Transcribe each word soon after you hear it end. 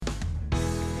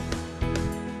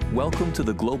Welcome to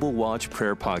the Global Watch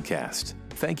Prayer Podcast.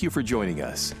 Thank you for joining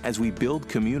us as we build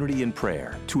community in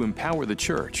prayer to empower the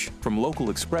church from local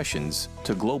expressions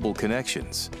to global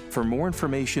connections. For more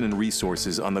information and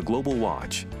resources on the Global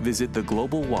Watch, visit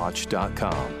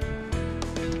theglobalwatch.com.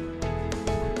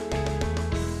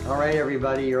 All right,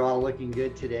 everybody, you're all looking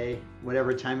good today,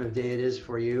 whatever time of day it is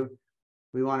for you.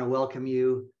 We want to welcome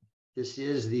you. This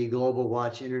is the Global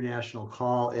Watch International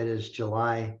Call. It is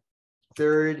July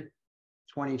 3rd,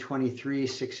 2023,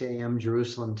 6 a.m.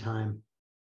 Jerusalem time.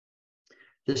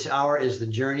 This hour is the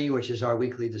Journey, which is our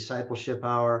weekly discipleship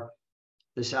hour.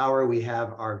 This hour, we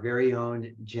have our very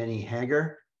own Jenny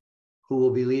Hager, who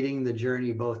will be leading the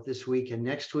Journey both this week and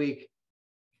next week.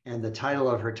 And the title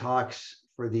of her talks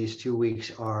for these 2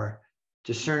 weeks are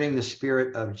Discerning the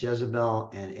Spirit of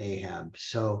Jezebel and Ahab.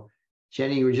 So,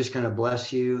 Jenny, we're just going to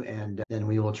bless you, and then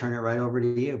we will turn it right over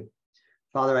to you.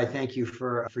 Father, I thank you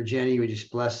for Jenny. We just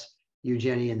bless you,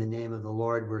 Jenny, in the name of the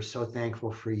Lord. We're so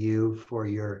thankful for you, for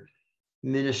your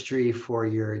ministry, for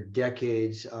your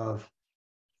decades of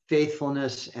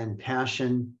faithfulness and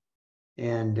passion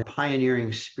and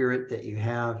pioneering spirit that you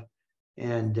have.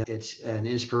 And it's an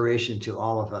inspiration to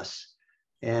all of us.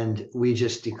 And we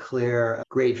just declare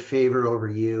great favor over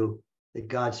you, that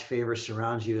God's favor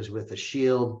surrounds you as with a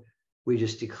shield. We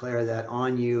just declare that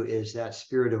on you is that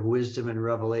spirit of wisdom and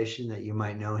revelation, that you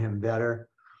might know him better.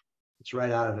 It's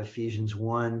right out of Ephesians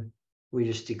 1. We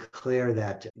just declare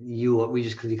that we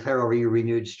just declare over you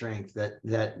renewed strength,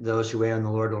 that those who wait on the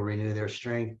Lord will renew their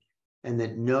strength, and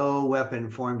that no weapon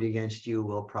formed against you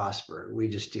will prosper. We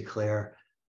just declare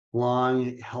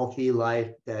long, healthy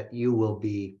life, that you will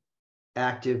be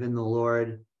active in the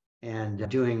Lord and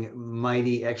doing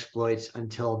mighty exploits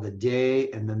until the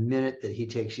day and the minute that he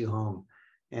takes you home.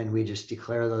 And we just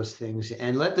declare those things.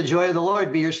 And let the joy of the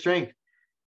Lord be your strength.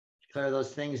 Declare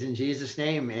those things in Jesus'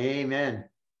 name. Amen.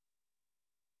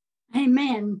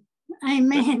 Amen.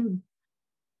 Amen.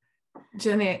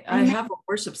 Jenny, I have a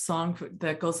worship song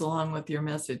that goes along with your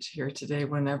message here today,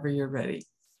 whenever you're ready.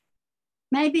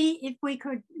 Maybe if we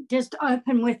could just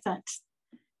open with it,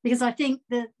 because I think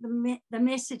that the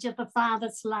message of the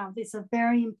Father's love is a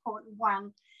very important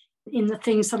one in the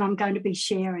things that I'm going to be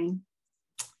sharing.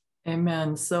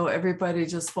 Amen. So everybody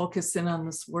just focus in on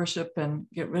this worship and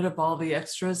get rid of all the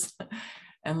extras,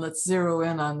 and let's zero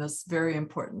in on this very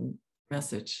important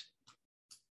message.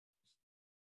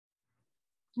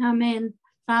 Amen.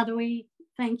 Father, we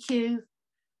thank you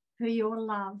for your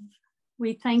love.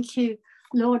 We thank you,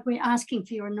 Lord. We're asking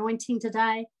for your anointing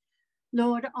today,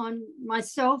 Lord, on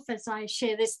myself as I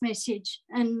share this message,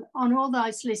 and on all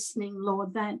those listening,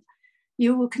 Lord, that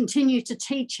you will continue to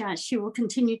teach us. You will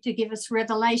continue to give us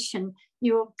revelation.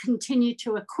 You will continue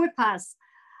to equip us.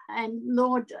 And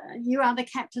Lord, you are the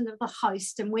captain of the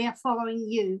host, and we are following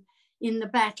you in the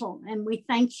battle. And we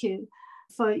thank you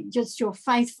for just your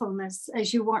faithfulness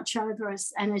as you watch over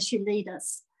us and as you lead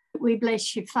us. We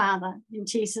bless you, Father, in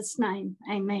Jesus' name.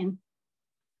 Amen.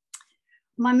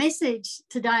 My message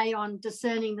today on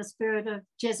discerning the spirit of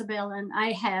Jezebel and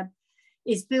Ahab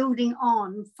is building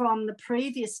on from the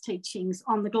previous teachings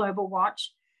on the Global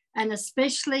Watch, and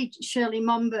especially Shirley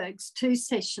Momberg's 2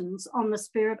 sessions on the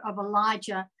spirit of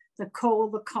Elijah, the call,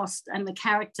 the cost, and the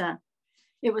character.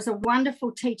 It was a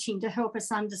wonderful teaching to help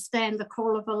us understand the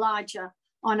call of Elijah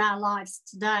on our lives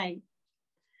today.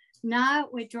 Now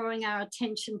we're drawing our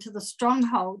attention to the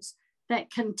strongholds that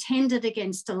contended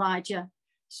against Elijah,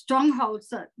 strongholds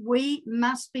that we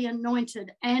must be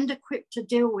anointed and equipped to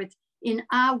deal with in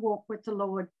our walk with the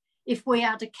Lord, if we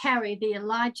are to carry the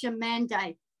Elijah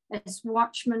mandate as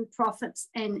watchmen, prophets,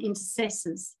 and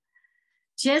intercessors.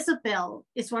 Jezebel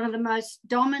is one of the most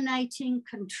dominating,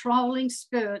 controlling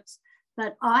spirits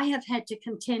that I have had to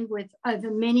contend with over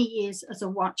many years as a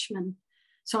watchman.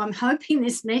 So I'm hoping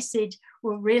this message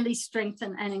will really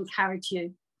strengthen and encourage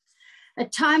you.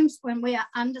 At times when we are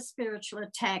under spiritual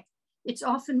attack, it's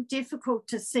often difficult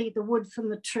to see the wood from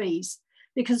the trees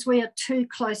because we are too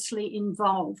closely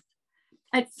involved.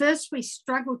 At first, we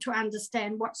struggle to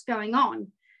understand what's going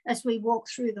on as we walk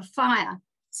through the fire,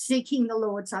 seeking the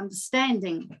Lord's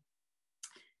understanding.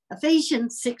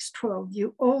 Ephesians 6:12,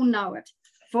 you all know it.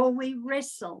 For we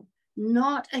wrestle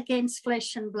not against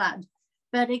flesh and blood,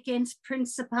 but against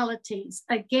principalities,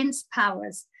 against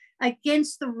powers,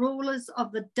 against the rulers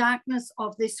of the darkness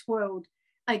of this world,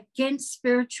 against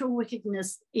spiritual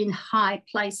wickedness in high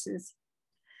places.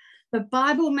 The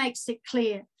Bible makes it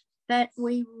clear that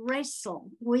we wrestle,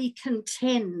 we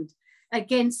contend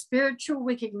against spiritual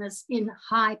wickedness in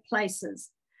high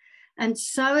places. And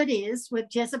so it is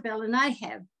with Jezebel and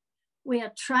Ahab. We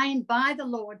are trained by the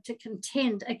Lord to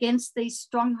contend against these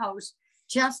strongholds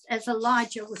just as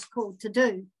Elijah was called to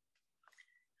do.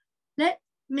 Let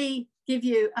me give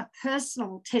you a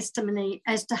personal testimony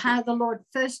as to how the Lord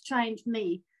first trained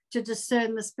me to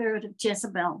discern the spirit of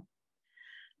Jezebel.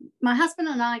 My husband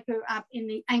and I grew up in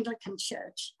the Anglican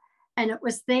church, and it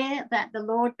was there that the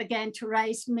Lord began to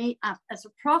raise me up as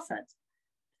a prophet.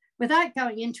 Without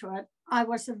going into it, I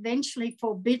was eventually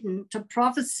forbidden to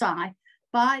prophesy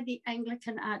by the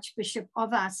Anglican Archbishop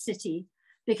of our city,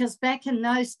 because back in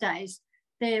those days,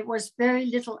 there was very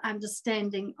little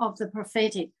understanding of the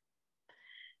prophetic.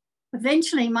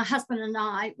 Eventually, my husband and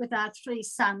I, with our 3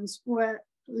 sons, were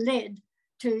led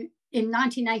to, in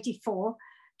 1984,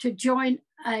 to join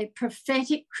a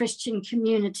prophetic Christian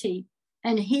community.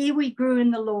 And here we grew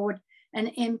in the Lord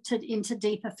and entered into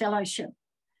deeper fellowship.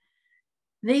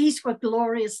 These were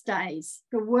glorious days.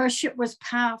 The worship was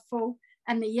powerful,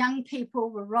 and the young people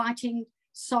were writing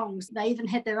songs. They even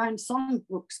had their own song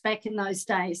books back in those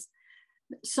days,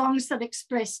 songs that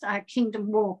expressed our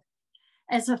kingdom walk.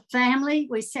 As a family,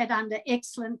 we sat under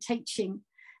excellent teaching,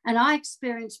 and I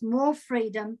experienced more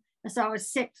freedom as I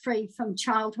was set free from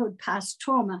childhood past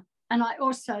trauma, and I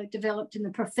also developed in the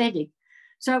prophetic.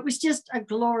 So it was just a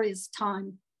glorious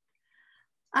time.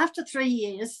 After 3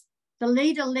 years, the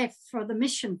leader left for the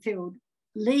mission field,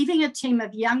 leaving a team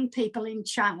of young people in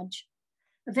charge.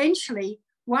 Eventually,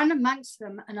 one amongst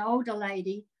them, an older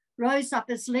lady, rose up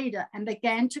as leader and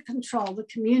began to control the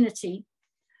community.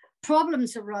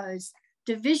 Problems arose,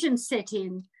 division set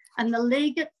in, and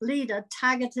the leader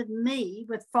targeted me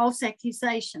with false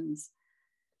accusations,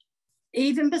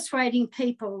 even persuading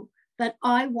people that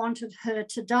I wanted her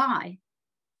to die.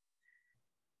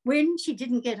 When she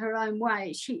didn't get her own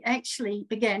way, she actually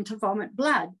began to vomit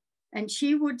blood, and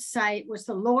she would say it was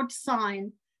the Lord's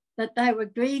sign that they were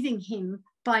grieving him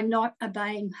by not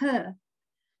obeying her.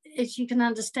 As you can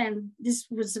understand, this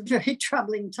was a very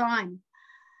troubling time.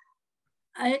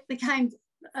 It became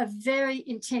a very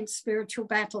intense spiritual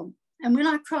battle. And when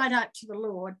I cried out to the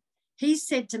Lord, he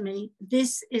said to me,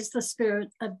 "This is the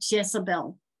spirit of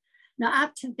Jezebel." Now,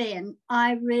 up to then,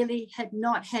 I really had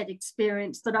not had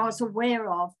experience that I was aware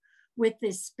of with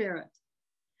this spirit.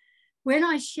 When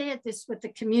I shared this with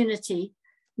the community,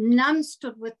 none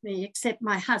stood with me except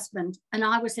my husband, and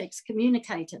I was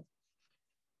excommunicated.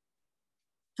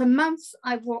 For months,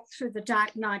 I walked through the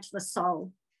dark night of the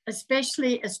soul,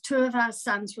 especially as 2 of our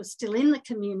sons were still in the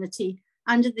community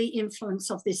under the influence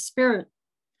of this spirit.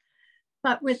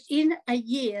 But within a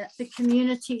year, the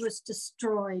community was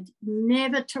destroyed,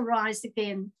 never to rise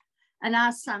again, and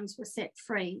our sons were set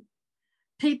free.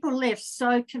 People left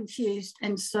so confused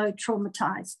and so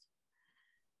traumatized.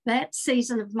 That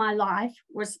season of my life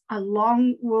was a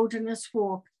long wilderness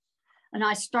walk, and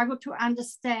I struggled to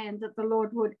understand that the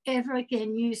Lord would ever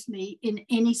again use me in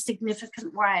any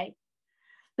significant way.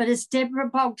 But as Deborah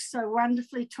Boggs so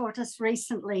wonderfully taught us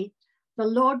recently, the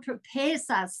Lord prepares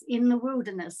us in the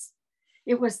wilderness.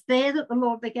 It was there that the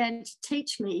Lord began to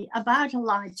teach me about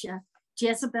Elijah,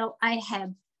 Jezebel,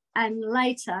 Ahab, and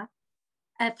later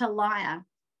Athaliah.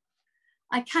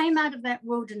 I came out of that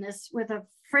wilderness with a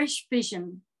fresh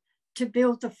vision to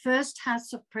build the first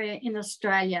house of prayer in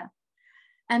Australia.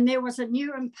 And there was a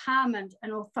new empowerment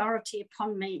and authority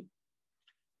upon me.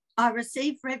 I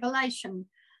received revelation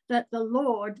that the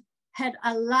Lord had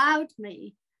allowed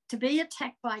me to be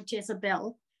attacked by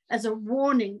Jezebel as a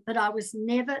warning that I was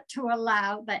never to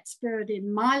allow that spirit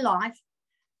in my life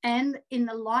and in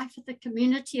the life of the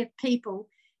community of people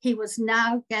he was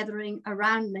now gathering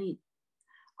around me.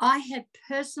 I had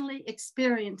personally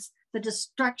experienced the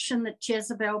destruction that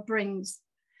Jezebel brings,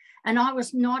 and I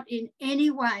was not in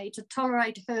any way to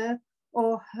tolerate her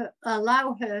or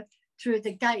allow her through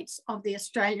the gates of the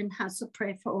Australian House of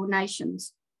Prayer for All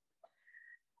Nations.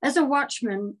 As a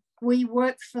watchman, we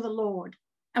work for the Lord,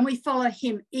 and we follow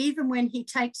him even when he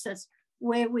takes us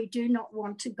where we do not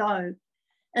want to go,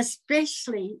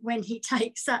 especially when he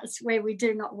takes us where we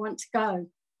do not want to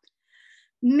go.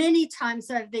 Many times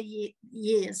over the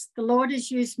years, the Lord has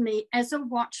used me as a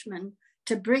watchman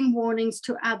to bring warnings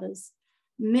to others.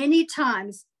 Many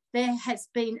times there has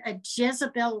been a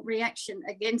Jezebel reaction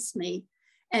against me,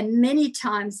 and many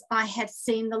times I have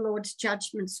seen the Lord's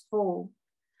judgments fall.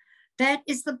 That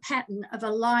is the pattern of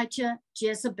Elijah,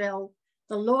 Jezebel,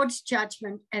 the Lord's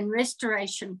judgment and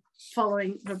restoration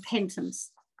following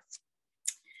repentance.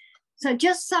 So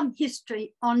just some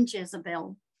history on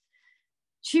Jezebel.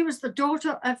 She was the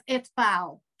daughter of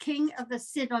Ethbaal, king of the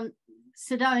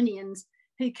Sidonians,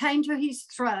 who came to his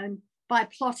throne by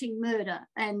plotting murder.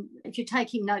 And if you're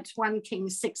taking notes, 1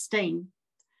 Kings 16.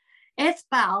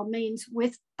 Ethbaal means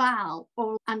with Baal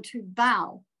or unto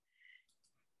Baal,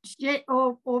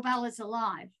 or Baal is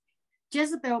alive.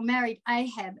 Jezebel married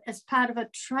Ahab as part of a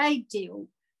trade deal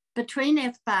between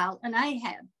Ethbaal and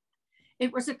Ahab.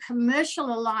 It was a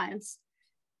commercial alliance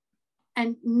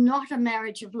and not a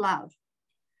marriage of love.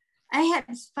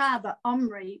 Ahab's father,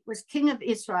 Omri, was king of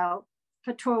Israel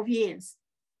for 12 years.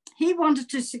 He wanted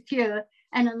to secure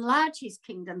and enlarge his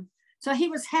kingdom, so he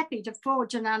was happy to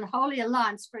forge an unholy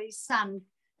alliance for his son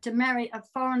to marry a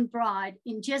foreign bride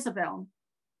in Jezebel.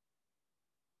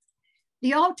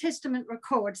 The Old Testament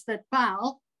records that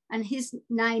Baal, and his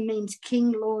name means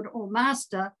king, lord, or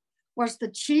master, was the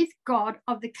chief god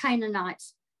of the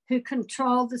Canaanites who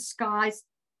controlled the skies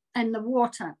and the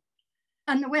water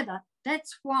and the weather.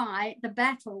 That's why the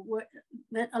battle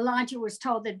that Elijah was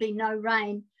told there'd be no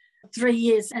rain 3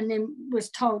 years and then was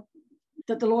told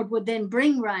that the Lord would then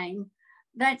bring rain.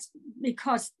 That's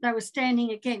because they were standing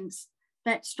against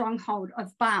that stronghold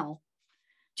of Baal.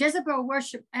 Jezebel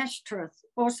worshipped Ashtoreth,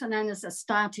 also known as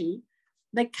Astarte,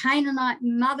 the Canaanite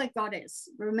mother goddess.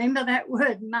 Remember that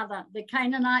word, mother, the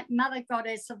Canaanite mother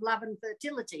goddess of love and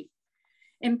fertility.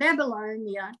 In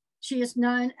Babylonia, she is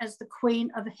known as the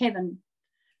Queen of Heaven,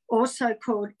 also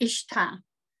called Ishtar.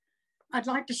 I'd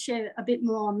like to share a bit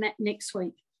more on that next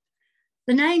week.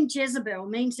 The name Jezebel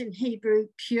means in Hebrew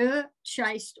pure,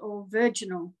 chaste, or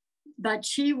virginal, but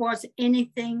she was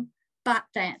anything but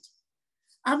that.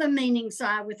 Other meanings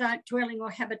are without dwelling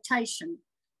or habitation,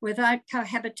 without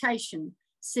cohabitation,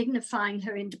 signifying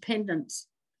her independence.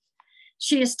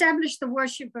 She established the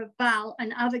worship of Baal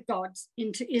and other gods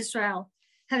into Israel,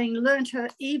 having learned her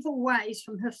evil ways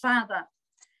from her father,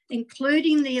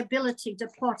 including the ability to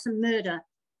plot and murder.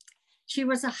 She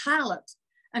was a harlot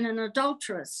and an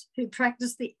adulteress who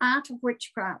practiced the art of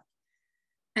witchcraft.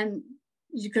 And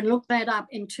you can look that up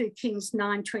in 2 Kings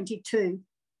 9:22.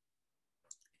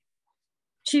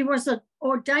 She was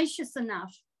audacious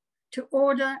enough to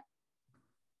order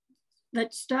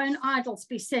that stone idols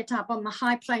be set up on the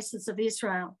high places of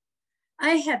Israel.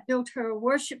 Ahab built her a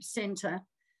worship center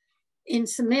in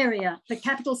Samaria, the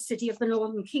capital city of the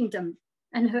northern kingdom,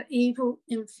 and her evil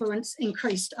influence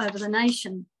increased over the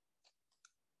nation.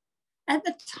 At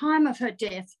the time of her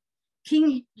death,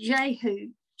 King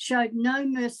Jehu showed no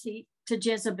mercy to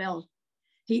Jezebel.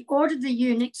 He ordered the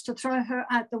eunuchs to throw her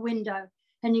out the window,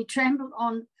 and he trampled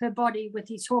on her body with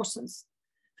his horses,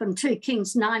 from 2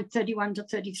 Kings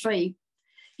 9:31-33.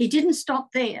 He didn't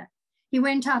stop there. He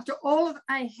went after all of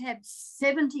Ahab's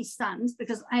 70 sons,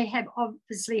 because Ahab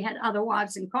obviously had other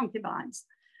wives and concubines,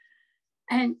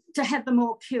 and to have them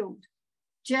all killed.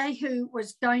 Jehu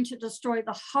was going to destroy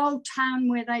the whole town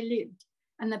where they lived,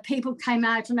 and the people came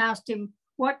out and asked him,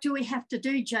 "What do we have to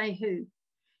do, Jehu?"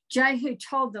 Jehu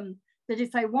told them that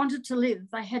if they wanted to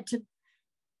live, they had to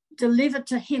deliver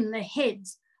to him the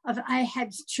heads of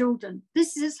Ahab's children.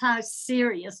 This is how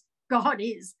serious God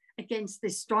is against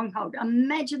this stronghold.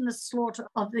 Imagine the slaughter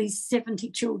of these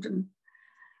 70 children.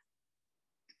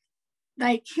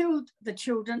 They killed the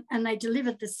children and they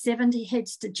delivered the 70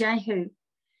 heads to Jehu.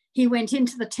 He went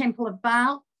into the temple of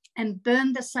Baal and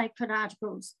burned the sacred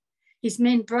articles. His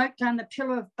men broke down the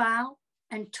pillar of Baal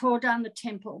and tore down the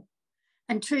temple.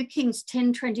 And 2 Kings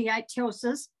 10:28 tells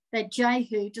us that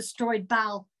Jehu destroyed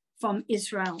Baal from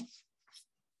Israel.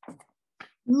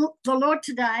 The Lord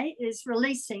today is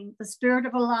releasing the spirit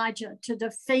of Elijah to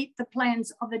defeat the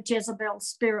plans of the Jezebel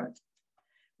spirit.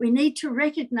 We need to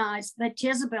recognize that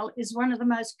Jezebel is one of the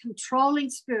most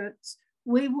controlling spirits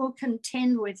we will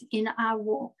contend with in our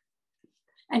walk.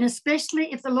 And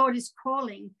especially if the Lord is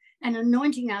calling and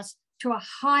anointing us to a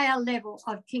higher level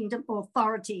of kingdom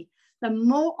authority. The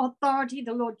more authority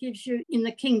the Lord gives you in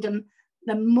the kingdom,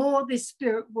 the more this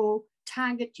spirit will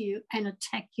target you and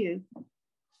attack you.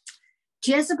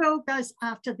 Jezebel goes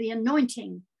after the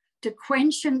anointing to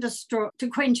quench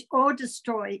or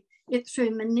destroy it through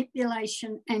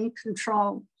manipulation and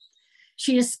control.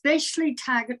 She especially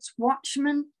targets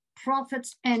watchmen,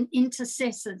 prophets, and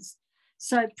intercessors.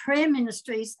 So prayer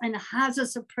ministries and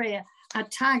houses of prayer are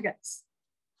targets.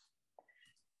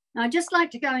 Now, I'd just like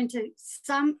to go into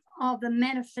some of the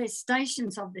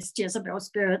manifestations of this Jezebel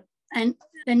spirit, and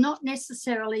they're not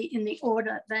necessarily in the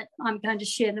order that I'm going to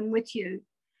share them with you.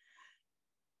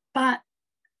 But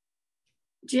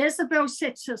Jezebel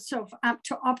sets herself up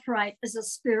to operate as a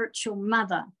spiritual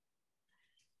mother.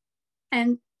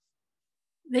 And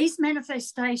these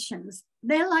manifestations,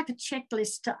 they're like a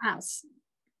checklist to us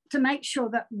to make sure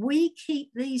that we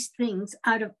keep these things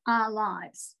out of our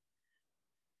lives.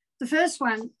 The first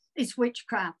one is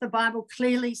witchcraft. The Bible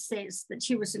clearly says that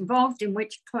she was involved in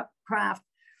witchcraft,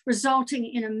 resulting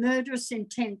in a murderous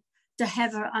intent to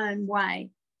have her own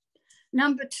way.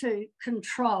 Number two,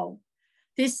 control.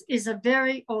 This is a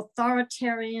very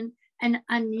authoritarian an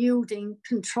unyielding,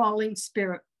 controlling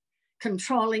spirit,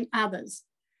 controlling others.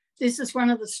 This is one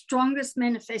of the strongest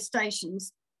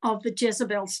manifestations of the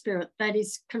Jezebel spirit, that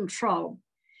is control.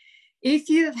 If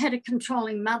you have had a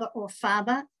controlling mother or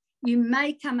father, you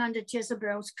may come under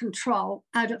Jezebel's control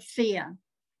out of fear.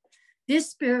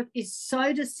 This spirit is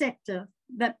so deceptive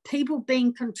that people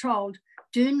being controlled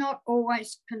do not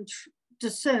always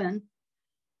discern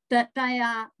that they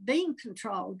are being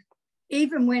controlled,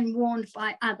 even when warned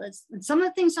by others. And some of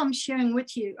the things I'm sharing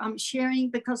with you, I'm sharing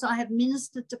because I have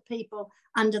ministered to people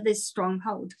under this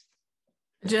stronghold.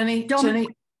 Jenny,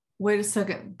 wait a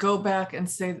second. Go back and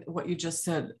say what you just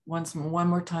said one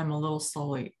more time, a little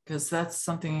slowly, because that's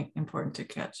something important to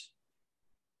catch.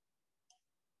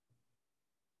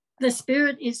 The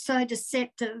spirit is so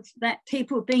deceptive that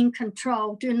people being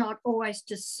controlled do not always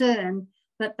discern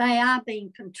that they are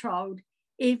being controlled,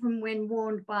 even when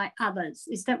warned by others.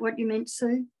 Is that what you meant,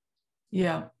 Sue?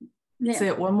 Yeah. Say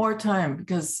it one more time,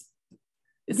 because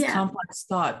it's complex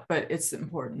thought, but it's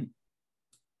important.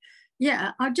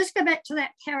 Yeah, I'll just go back to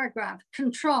that paragraph,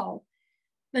 control.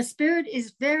 The spirit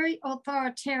is very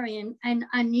authoritarian and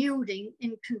unyielding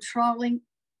in controlling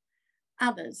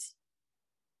others.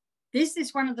 This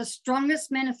is one of the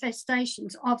strongest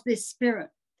manifestations of this spirit.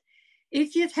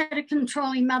 If you've had a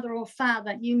controlling mother or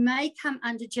father, you may come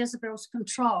under Jezebel's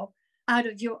control out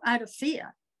of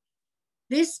fear.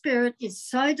 This spirit is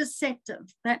so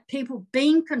deceptive that people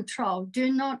being controlled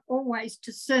do not always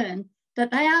discern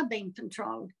that they are being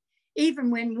controlled, even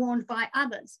when warned by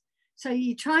others. So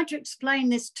you try to explain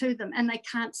this to them and they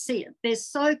can't see it. They're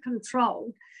so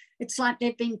controlled. It's like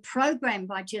they've been programmed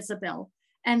by Jezebel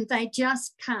and they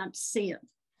just can't see it.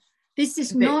 This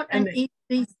is not an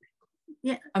easy...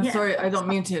 I'm sorry, I don't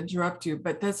mean to interrupt you,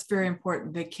 but that's very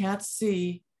important. They can't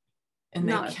see and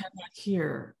they cannot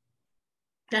hear.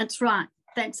 That's right.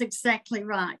 That's exactly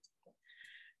right.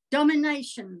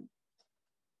 Domination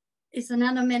is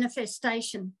another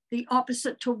manifestation, the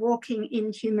opposite to walking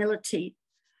in humility.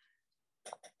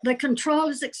 The control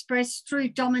is expressed through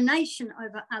domination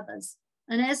over others.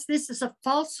 And as this is a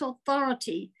false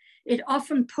authority, it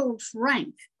often pulls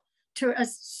rank to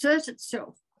assert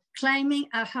itself, claiming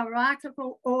a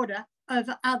hierarchical order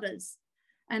over others.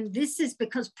 And this is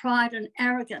because pride and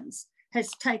arrogance has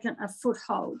taken a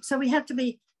foothold. So we have to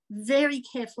be very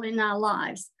careful in our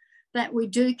lives that we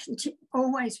do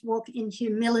always walk in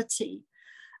humility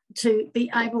to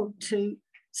be able to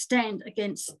stand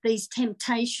against these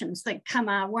temptations that come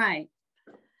our way.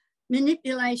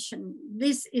 Manipulation.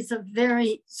 This is a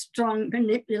very strong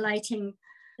manipulating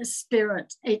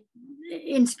spirit.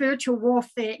 In spiritual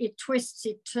warfare, it twists,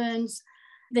 it turns.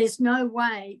 There's no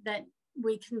way that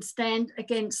we can stand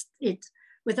against it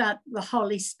without the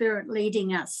Holy Spirit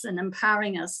leading us and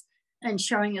empowering us and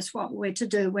showing us what we're to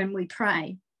do when we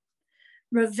pray.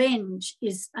 Revenge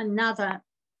is another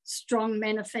strong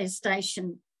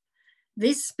manifestation.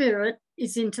 This spirit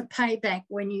is into payback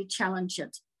when you challenge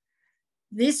it.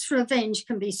 This revenge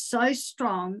can be so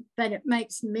strong that it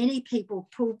makes many people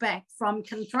pull back from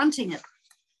confronting it.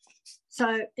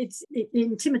 So it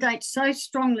intimidates so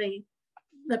strongly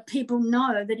that people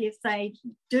know that if they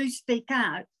do speak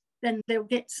out, then they'll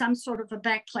get some sort of a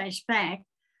backlash back.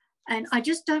 And I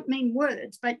just don't mean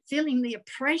words, but feeling the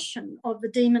oppression of the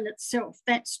demon itself,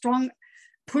 that strong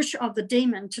push of the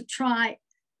demon to try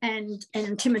and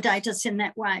intimidate us in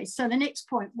that way. So the next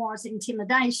point was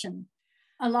intimidation.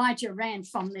 Elijah ran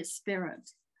from this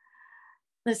spirit.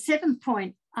 The seventh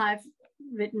point I've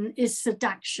written is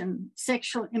seduction,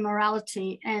 sexual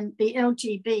immorality, and the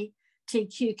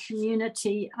LGBTQ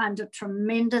community under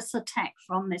tremendous attack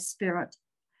from this spirit.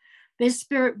 This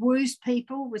spirit woos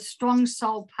people with strong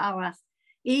soul power,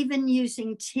 even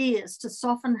using tears to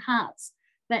soften hearts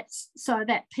so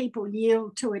that people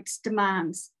yield to its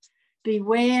demands.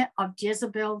 Beware of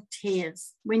Jezebel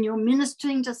tears. When you're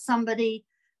ministering to somebody,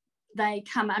 they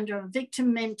come under a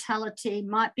victim mentality,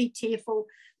 might be tearful,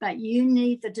 but you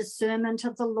need the discernment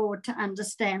of the Lord to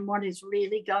understand what is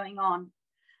really going on.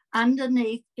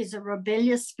 Underneath is a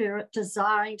rebellious spirit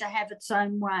desiring to have its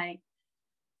own way.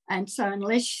 And so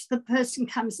unless the person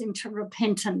comes into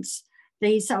repentance,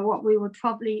 these are what we would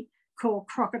probably call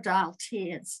crocodile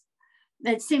tears.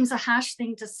 That seems a harsh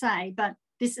thing to say, but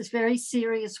this is very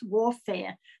serious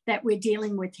warfare that we're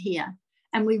dealing with here.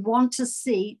 And we want to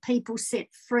see people set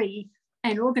free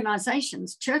and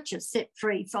organizations, churches set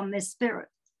free from this spirit.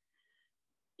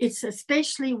 It's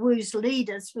especially woos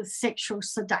leaders with sexual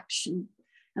seduction.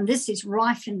 And this is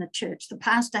rife in the church. The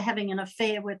pastor having an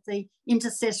affair with the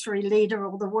intercessory leader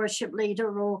or the worship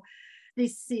leader, or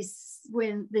this is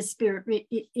when the spirit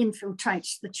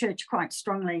infiltrates the church quite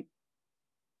strongly.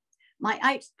 My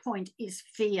 8th point is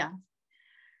fear.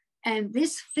 And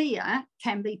this fear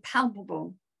can be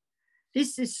palpable.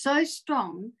 This is so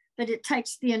strong that it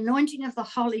takes the anointing of the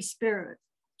Holy Spirit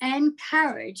and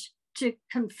courage to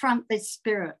confront this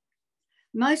spirit.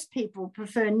 Most people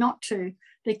prefer not to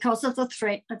because of the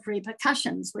threat of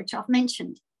repercussions, which I've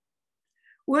mentioned.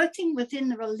 Working within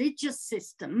the religious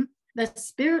system, the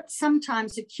spirit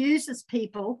sometimes accuses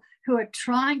people who are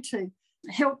trying to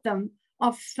help them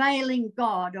of failing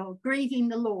God or grieving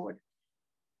the Lord,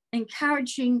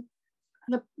 encouraging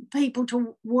the people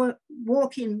to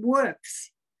walk in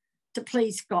works to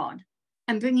please God,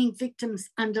 and bringing victims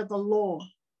under the law,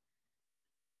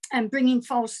 and bringing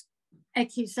false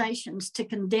accusations to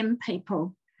condemn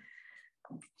people.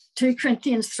 2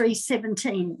 Corinthians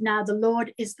 3:17, now the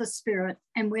Lord is the Spirit,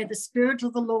 and where the Spirit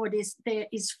of the Lord is, there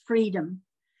is freedom.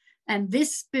 And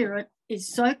this spirit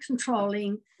is so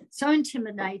controlling, so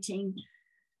intimidating,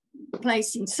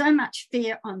 placing so much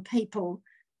fear on people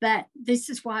that this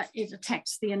is why it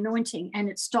attacks the anointing and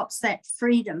it stops that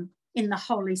freedom in the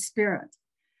Holy Spirit.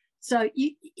 So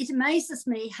it amazes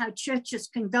me how churches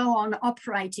can go on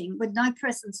operating with no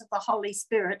presence of the Holy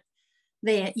Spirit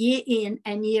there year in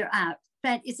and year out.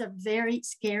 That is a very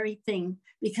scary thing,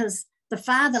 because the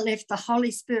Father left the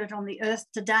Holy Spirit on the earth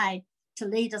today to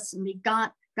lead us and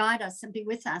guide us and be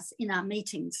with us in our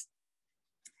meetings.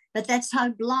 But that's how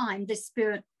blind this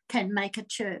spirit can make a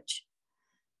church,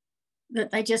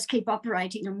 that they just keep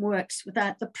operating and works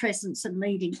without the presence and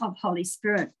leading of Holy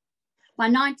Spirit. My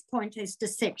 9th point is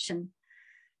deception.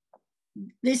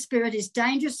 This spirit is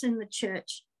dangerous in the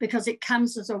church because it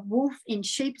comes as a wolf in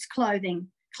sheep's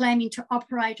clothing, claiming to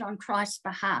operate on Christ's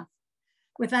behalf.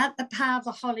 Without the power of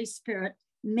the Holy Spirit,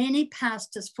 many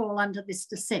pastors fall under this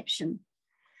deception.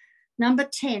 Number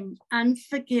 10,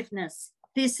 unforgiveness.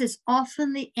 This is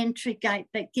often the entry gate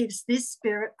that gives this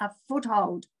spirit a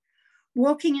foothold.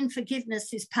 Walking in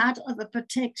forgiveness is part of the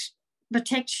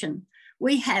protection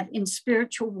we have in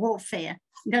spiritual warfare.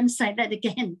 I'm going to say that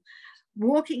again.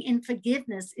 Walking in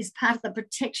forgiveness is part of the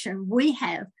protection we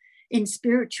have in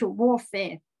spiritual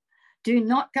warfare. Do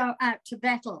not go out to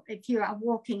battle if you are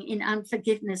walking in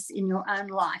unforgiveness in your own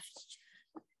life.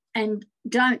 And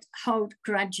don't hold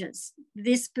grudges.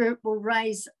 This spirit will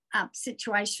raise up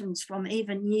situations from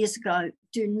even years ago.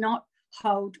 Do not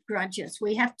hold grudges.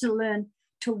 We have to learn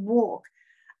to walk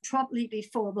properly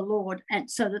before the Lord, and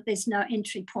so that there's no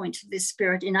entry point to this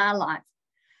spirit in our life.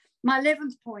 My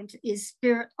 11th point is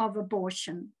spirit of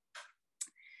abortion.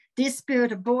 This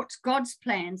spirit aborts God's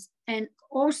plans, and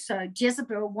also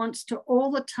Jezebel wants to all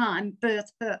the time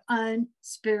birth her own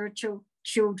spiritual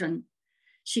children.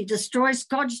 She destroys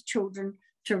God's children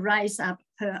to raise up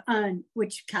her own,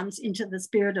 which comes into the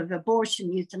spirit of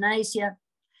abortion, euthanasia,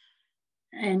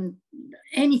 and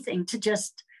anything to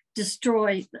just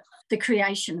destroy the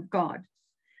creation of God.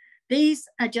 These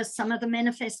are just some of the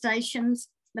manifestations.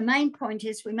 The main point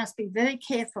is we must be very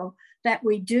careful that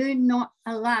we do not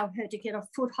allow her to get a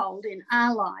foothold in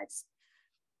our lives,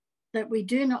 that we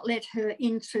do not let her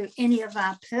in through any of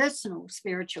our personal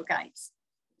spiritual gates.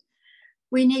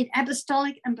 We need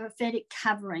apostolic and prophetic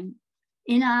covering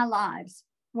in our lives,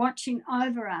 watching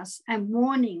over us and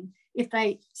warning if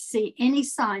they see any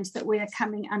signs that we are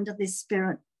coming under this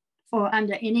spirit or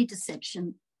under any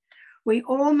deception. We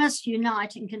all must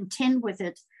unite and contend with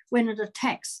it when it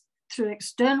attacks through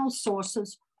external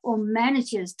sources or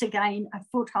manages to gain a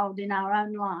foothold in our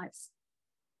own lives.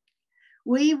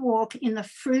 We walk in the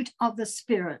fruit of the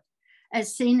Spirit,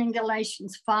 as seen in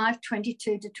Galatians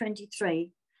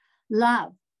 5:22-23.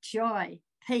 Love, joy,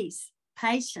 peace,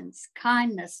 patience,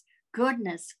 kindness,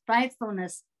 goodness,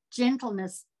 faithfulness,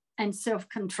 gentleness, and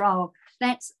self-control.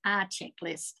 That's our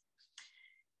checklist.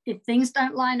 If things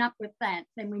don't line up with that,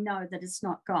 then we know that it's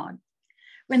not God.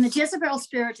 When the Jezebel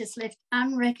spirit is left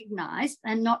unrecognized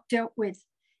and not dealt with,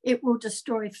 it will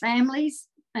destroy families,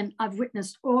 and I've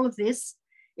witnessed all of this.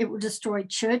 It will destroy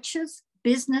churches,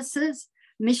 businesses,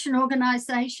 mission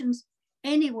organizations,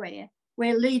 anywhere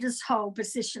where leaders hold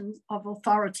positions of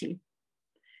authority.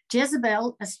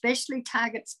 Jezebel especially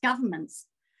targets governments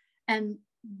and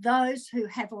those who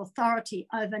have authority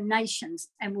over nations,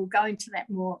 and we'll go into that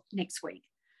more next week.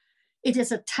 It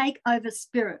is a takeover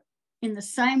spirit, in the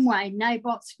same way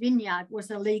Naboth's vineyard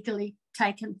was illegally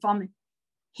taken from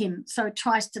him. So it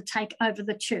tries to take over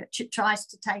the church. It tries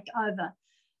to take over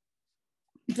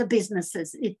the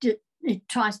businesses. It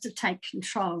tries to take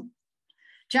control.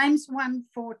 James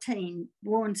 1:14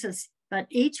 warns us, but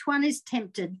each one is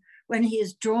tempted when he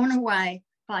is drawn away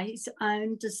by his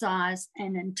own desires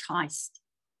and enticed.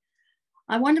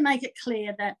 I want to make it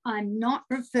clear that I'm not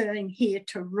referring here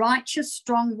to righteous,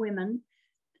 strong women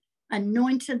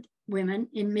anointed women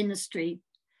in ministry,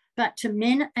 but to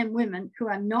men and women who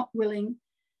are not willing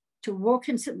to walk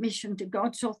in submission to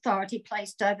God's authority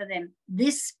placed over them.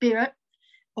 This spirit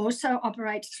also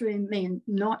operates through men,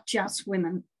 not just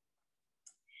women.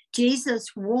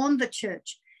 Jesus warned the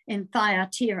church in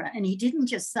Thyatira, and he didn't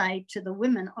just say to the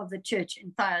women of the church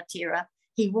in Thyatira,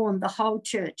 he warned the whole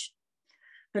church.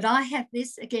 But I have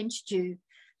this against you,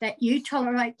 that you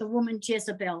tolerate the woman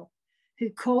Jezebel, who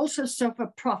calls herself a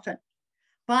prophet.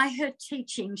 By her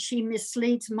teaching, she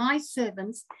misleads my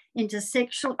servants into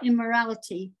sexual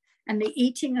immorality and the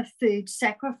eating of food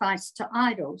sacrificed to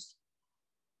idols.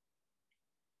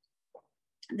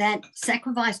 That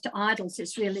sacrifice to idols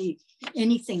is really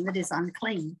anything that is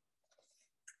unclean.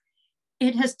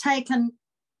 It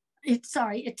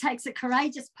takes a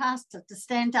courageous pastor to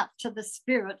stand up to the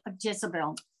spirit of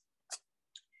Jezebel.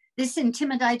 This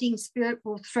intimidating spirit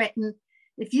will threaten,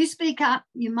 if you speak up,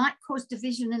 you might cause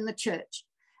division in the church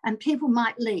and people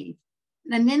might leave.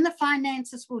 And then the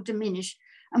finances will diminish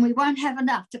and we won't have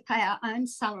enough to pay our own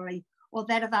salary or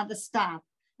that of other staff.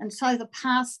 And so the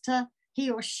pastor,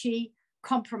 he or she,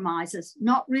 compromises,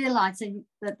 not realizing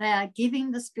that they are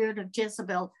giving the spirit of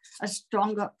Jezebel a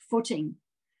stronger footing.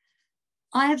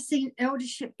 I have seen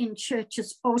eldership in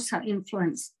churches also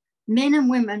influence men and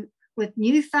women with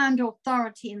newfound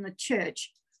authority in the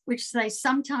church, which they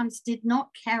sometimes did not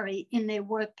carry in their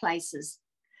workplaces.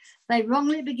 They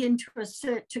wrongly begin to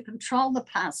assert to control the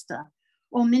pastor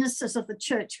or ministers of the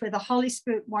church where the Holy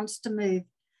Spirit wants to move,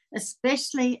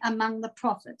 especially among the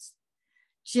prophets.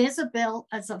 Jezebel,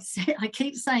 as I've said, I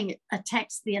keep saying it,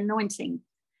 attacks the anointing.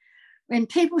 When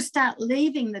people start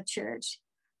leaving the church,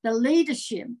 the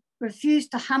leadership refuse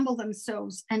to humble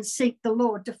themselves and seek the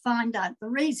Lord to find out the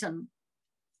reason.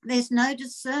 There's no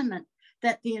discernment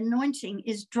that the anointing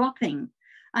is dropping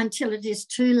until it is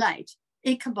too late.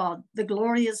 Ichabod, the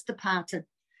glory is departed,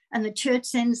 and the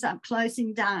church ends up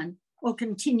closing down or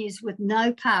continues with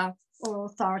no power or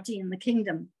authority in the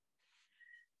kingdom.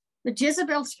 The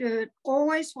Jezebel spirit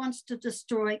always wants to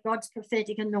destroy God's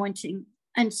prophetic anointing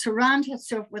and surround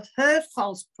herself with her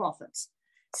false prophets,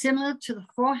 similar to the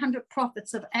 400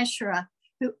 prophets of Asherah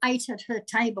who ate at her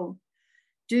table.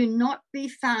 Do not be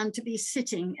found to be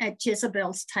sitting at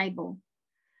Jezebel's table.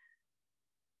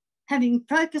 Having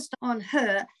focused on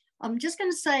her, I'm just going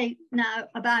to say now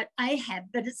about Ahab,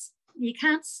 but you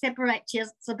can't separate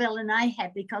Jezebel and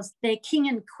Ahab because they're king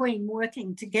and queen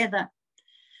working together.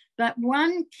 But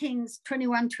 1 Kings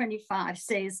 21:25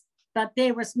 says, but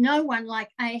there was no one like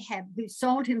Ahab who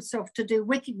sold himself to do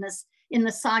wickedness in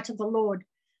the sight of the Lord,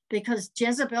 because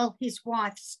Jezebel, his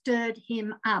wife, stirred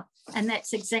him up. And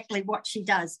that's exactly what she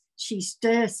does. She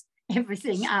stirs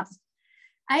everything up.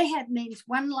 Ahab means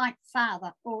one like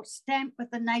father, or stamped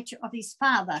with the nature of his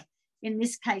father. In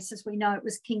this case, as we know, it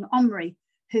was King Omri,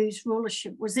 whose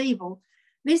rulership was evil.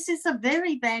 This is a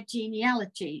very bad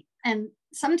genealogy, and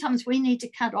sometimes we need to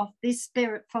cut off this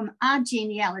spirit from our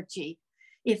genealogy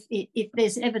if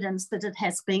there's evidence that it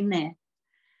has been there.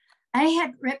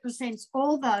 Ahab represents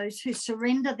all those who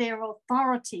surrender their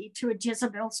authority to a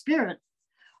Jezebel spirit,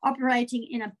 operating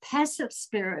in a passive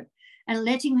spirit and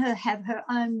letting her have her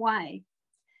own way.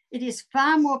 It is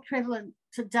far more prevalent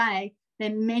today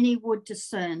than many would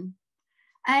discern.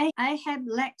 Ahab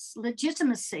lacks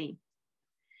legitimacy.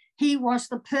 He was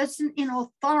the person in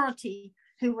authority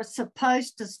who was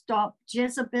supposed to stop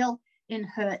Jezebel in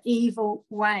her evil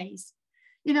ways.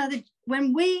 You know,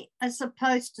 when we are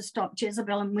supposed to stop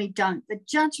Jezebel and we don't, the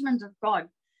judgment of God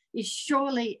is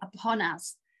surely upon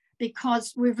us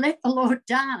because we've let the Lord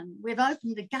down. We've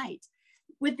opened the gate.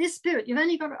 With this spirit, you've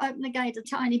only got to open the gate a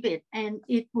tiny bit and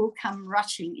it will come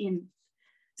rushing in.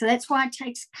 So that's why it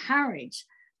takes courage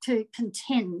to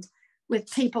contend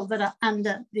with people that are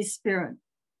under this spirit.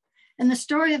 In the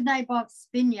story of Naboth's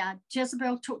vineyard,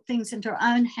 Jezebel took things into her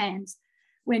own hands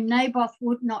when Naboth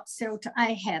would not sell to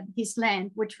Ahab his land,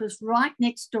 which was right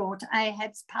next door to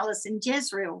Ahab's palace in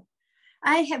Jezreel.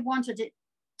 Ahab wanted it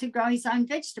to grow his own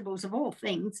vegetables, of all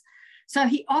things, so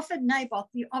he offered Naboth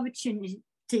the opportunity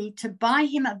to buy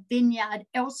him a vineyard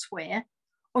elsewhere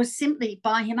or simply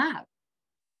buy him out.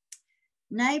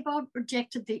 Naboth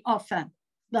rejected the offer.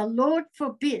 The Lord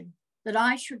forbid that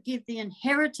I should give the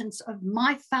inheritance of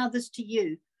my fathers to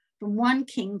you, from 1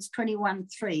 Kings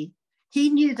 21:3. He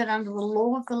knew that under the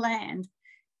law of the land,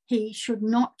 he should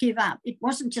not give up. It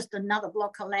wasn't just another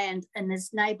block of land and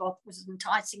as Naboth was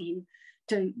enticing him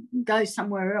to go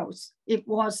somewhere else. It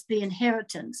was the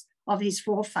inheritance of his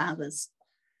forefathers.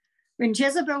 When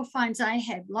Jezebel finds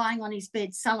Ahab lying on his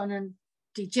bed, sullen and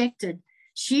dejected,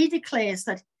 she declares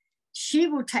that she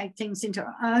will take things into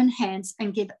her own hands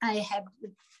and give Ahab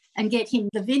and get him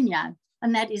the vineyard.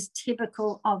 And that is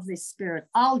typical of this spirit.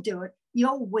 I'll do it.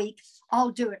 You're weak.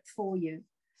 I'll do it for you.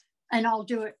 And I'll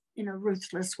do it in a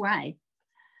ruthless way.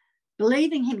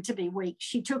 Believing him to be weak,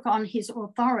 she took on his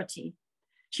authority.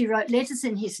 She wrote letters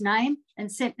in his name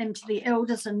and sent them to the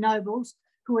elders and nobles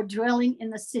who were dwelling in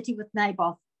the city with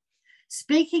Naboth.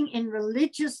 Speaking in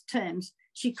religious terms,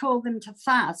 she called them to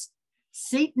fast,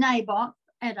 seat Naboth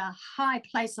at a high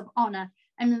place of honor,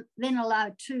 and then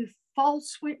allowed 2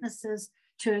 false witnesses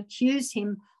to accuse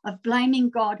him of blaming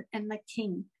God and the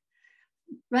king.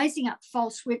 Raising up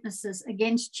false witnesses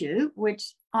against you,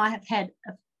 which I have had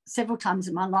several times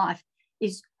in my life,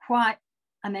 is quite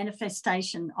a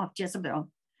manifestation of Jezebel.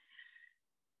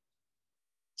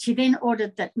 She then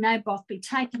ordered that Naboth be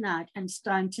taken out and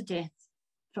stoned to death,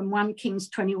 from 1 Kings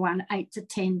 21,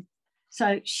 8-10.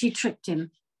 So she tricked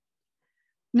him.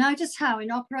 Notice how in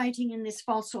operating in this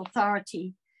false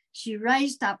authority, she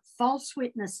raised up false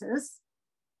witnesses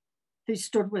who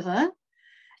stood with her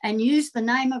and used the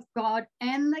name of God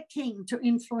and the king to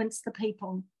influence the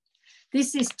people.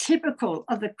 This is typical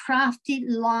of the crafty,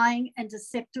 lying, and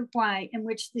deceptive way in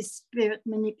which this spirit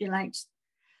manipulates.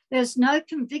 There's no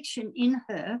conviction in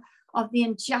her of the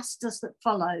injustice that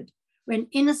followed when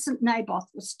innocent Naboth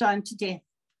was stoned to death.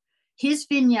 His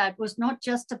vineyard was not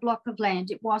just a block of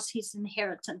land, it was his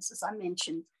inheritance, as I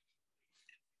mentioned.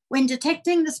 When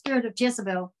detecting the spirit of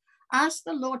Jezebel, ask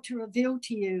the Lord to reveal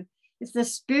to you if the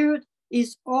spirit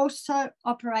is also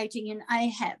operating in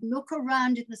Ahab. Look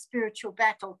around in the spiritual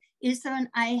battle. Is there an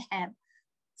Ahab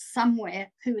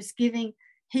somewhere who is giving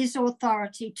his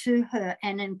authority to her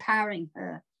and empowering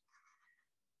her?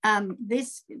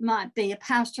 This might be a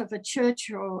pastor of a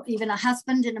church, or even a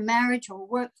husband in a marriage, or a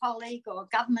work colleague, or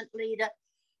a government leader.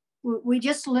 We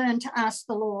just learn to ask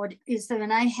the Lord, is there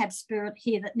an Ahab spirit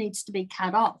here that needs to be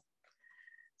cut off?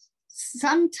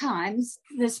 Sometimes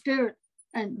the spirit,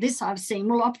 and this I've seen,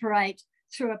 will operate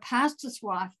through a pastor's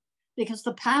wife, because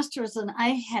the pastor is an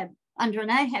Ahab, under an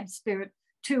Ahab spirit,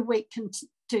 too weak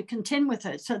to contend with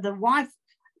her. So the wife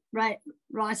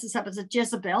rises up as a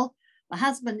Jezebel. The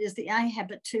husband is the Ahab,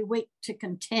 but too weak to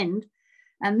contend.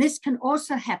 And this can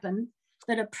also happen,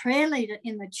 that a prayer leader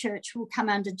in the church will come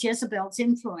under Jezebel's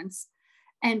influence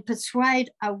and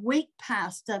persuade a weak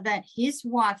pastor that his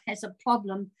wife has a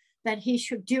problem that he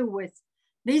should deal with.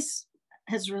 This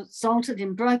has resulted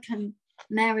in broken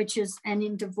marriages and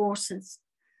in divorces.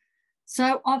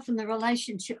 So often the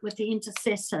relationship with the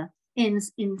intercessor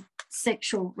ends in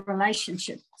sexual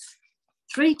relationships.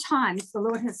 3 times the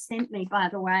Lord has sent me, by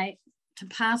the way, to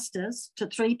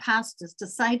 3 pastors, to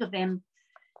say to them,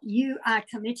 you are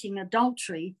committing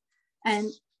adultery and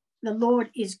the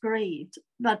Lord is grieved,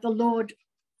 but the Lord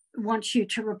wants you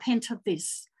to repent of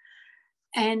this.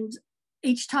 And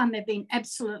each time they've been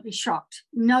absolutely shocked.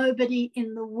 Nobody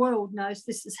in the world knows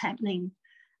this is happening.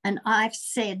 And I've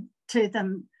said to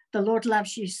them, the Lord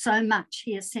loves you so much,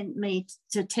 he has sent me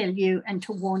to tell you and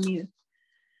to warn you.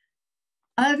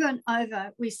 Over and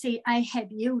over, we see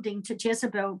Ahab yielding to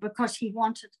Jezebel because he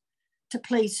wanted to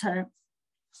please her.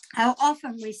 How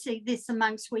often we see this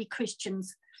amongst we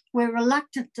Christians. We're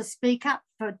reluctant to speak up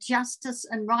for justice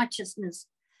and righteousness,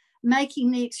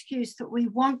 making the excuse that we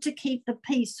want to keep the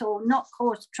peace or not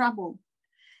cause trouble.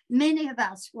 Many of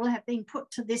us will have been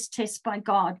put to this test by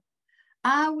God.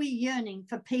 Are we yearning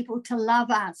for people to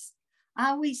love us?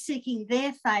 Are we seeking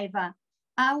their favor?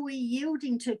 Are we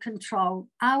yielding to control?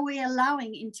 Are we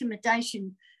allowing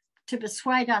intimidation to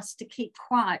persuade us to keep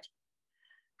quiet?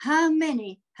 How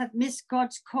many have missed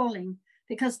God's calling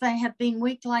because they have been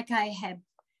weak like Ahab,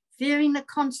 fearing the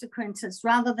consequences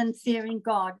rather than fearing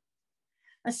God?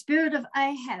 A spirit of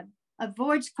Ahab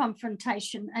avoids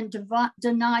confrontation and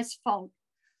denies fault,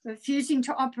 refusing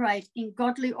to operate in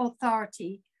godly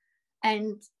authority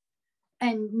and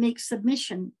meek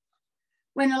submission.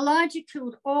 When Elijah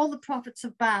killed all the prophets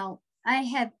of Baal,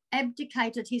 Ahab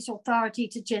abdicated his authority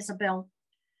to Jezebel.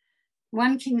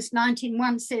 1 Kings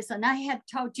 19:1 says, and Ahab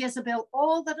told Jezebel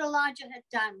all that Elijah had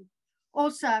done,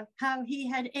 also how he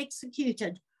had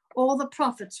executed all the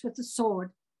prophets with the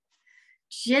sword.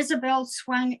 Jezebel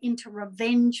swung into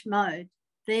revenge mode.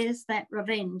 There's that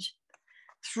revenge,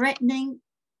 threatening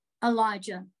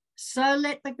Elijah. So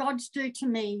let the gods do to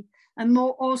me, and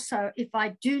more also, if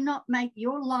I do not make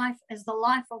your life as the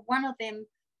life of one of them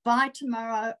by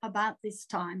tomorrow about this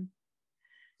time.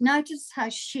 Notice how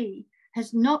she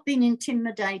has not been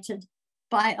intimidated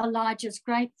by Elijah's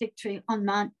great victory on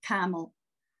Mount Carmel,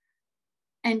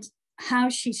 and how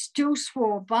she still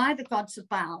swore by the gods of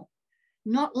Baal,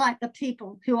 not like the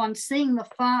people who, on seeing the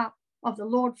fire of the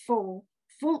Lord fell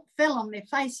on their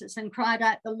faces and cried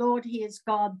out, the Lord, he is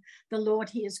God, the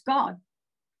Lord, he is God.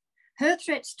 Her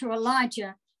threats to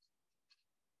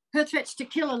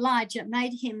kill Elijah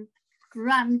made him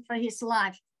run for his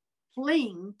life,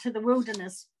 fleeing to the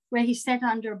wilderness where he sat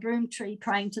under a broom tree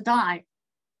praying to die.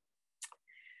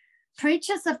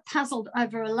 Preachers have puzzled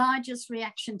over Elijah's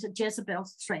reaction to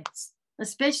Jezebel's threats,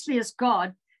 especially as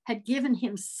God had given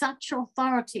him such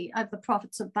authority over the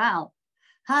prophets of Baal.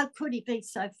 How could he be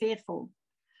so fearful?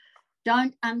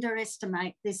 Don't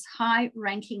underestimate this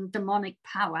high-ranking demonic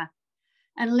power.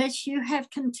 Unless you have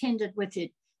contended with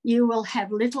it, you will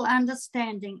have little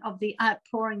understanding of the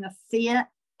outpouring of fear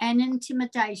and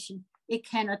intimidation it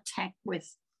can attack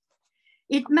with.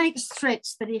 It makes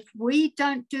threats that if we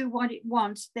don't do what it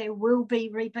wants, there will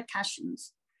be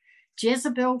repercussions.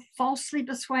 Jezebel falsely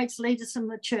persuades leaders in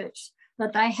the church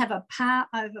that they have a power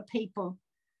over people,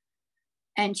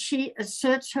 and she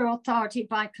asserts her authority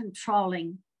by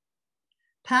controlling.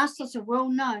 Pastors are well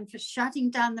known for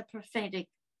shutting down the prophetic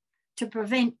to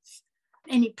prevent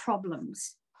any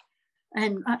problems.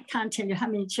 And I can't tell you how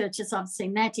many churches I've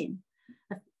seen that in.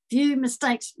 A few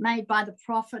mistakes made by the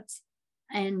prophets,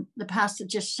 and the pastor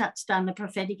just shuts down the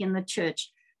prophetic in the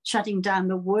church, shutting down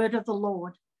the word of the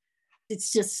Lord.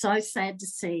 It's just so sad to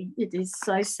see. It is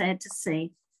so sad to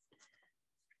see.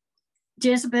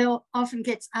 Jezebel often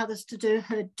gets others to do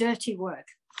her dirty work,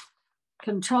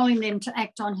 controlling them to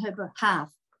act on her behalf.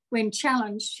 When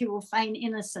challenged, she will feign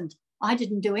innocent. I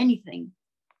didn't do anything.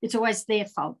 It's always their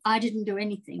fault. I didn't do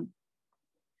anything.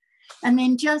 And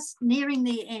then just nearing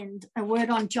the end, a word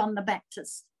on John the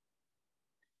Baptist.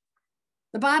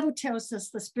 The Bible tells us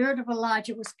the spirit of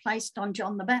Elijah was placed on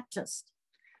John the Baptist.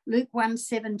 Luke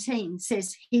 1:17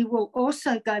 says he will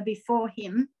also go before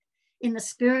him in the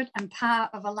spirit and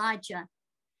power of Elijah.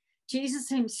 Jesus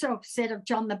himself said of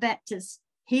John the Baptist,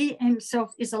 he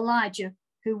himself is Elijah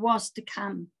who was to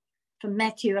come, from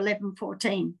Matthew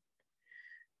 11:14.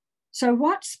 So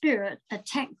what spirit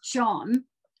attacked John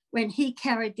when he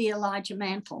carried the Elijah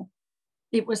mantle?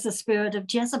 It was the spirit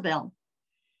of Jezebel.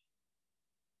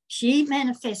 She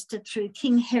manifested through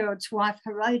King Herod's wife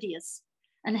Herodias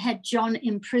and had John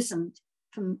imprisoned,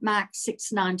 from Mark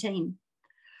 6:19.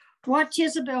 What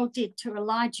Jezebel did to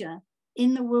Elijah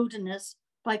in the wilderness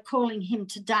by calling him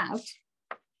to doubt,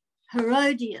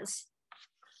 Herodias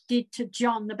did to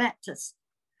John the Baptist,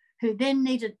 who then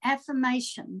needed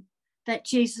affirmation that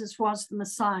Jesus was the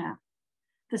Messiah.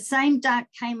 The same doubt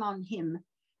came on him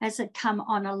as had come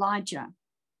on Elijah.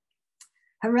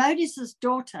 Herodias'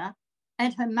 daughter,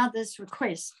 at her mother's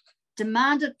request,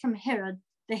 demanded from Herod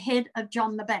the head of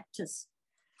John the Baptist.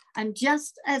 And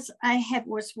just as Ahab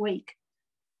was weak,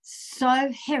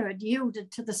 so Herod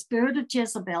yielded to the spirit of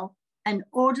Jezebel and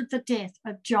ordered the death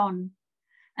of John.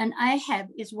 And Ahab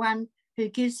is one who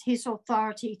gives his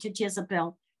authority to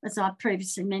Jezebel, as I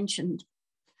previously mentioned.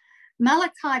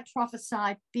 Malachi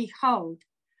prophesied, behold,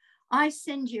 I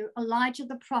send you Elijah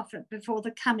the prophet before the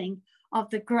coming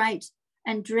of the great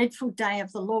and dreadful day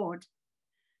of the Lord.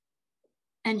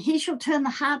 And he shall turn the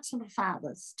hearts of the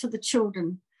fathers to the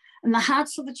children, and the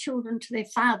hearts of the children to their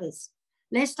fathers,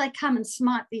 lest they come and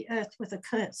smite the earth with a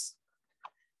curse.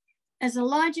 As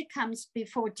Elijah comes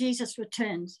before Jesus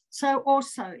returns, so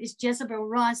also is Jezebel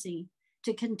rising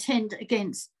to contend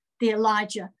against the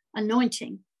Elijah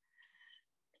anointing.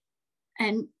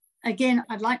 And again,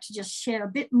 I'd like to just share a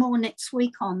bit more next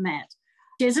week on that.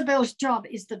 Jezebel's job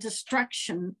is the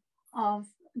destruction of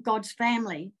God's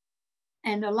family,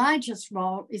 and Elijah's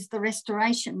role is the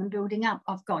restoration and building up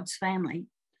of God's family.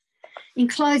 In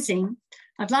closing,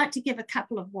 I'd like to give a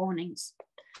couple of warnings.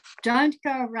 Don't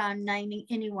go around naming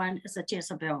anyone as a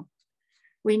Jezebel.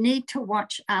 We need to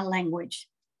watch our language.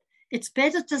 It's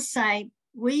better to say,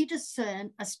 we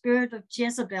discern a spirit of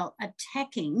Jezebel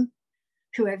attacking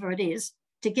whoever it is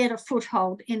to get a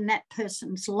foothold in that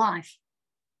person's life.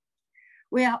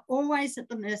 We are always at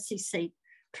the mercy seat,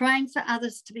 praying for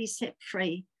others to be set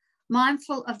free,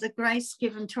 mindful of the grace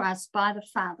given to us by the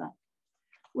Father.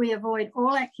 We avoid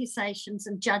all accusations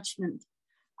and judgment.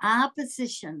 Our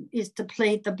position is to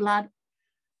plead the blood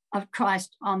of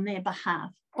Christ on their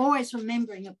behalf, always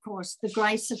remembering, of course, the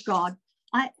grace of God,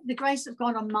 the grace of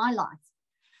God on my life.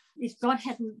 If God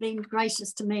hadn't been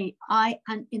gracious to me,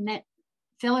 in that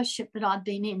fellowship that I've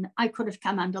been in, I could have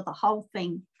come under the whole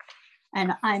thing.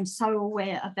 And I'm so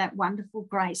aware of that wonderful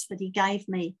grace that he gave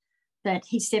me, that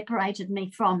he separated me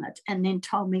from it and then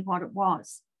told me what it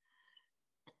was.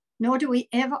 Nor do we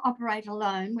ever operate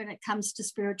alone when it comes to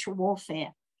spiritual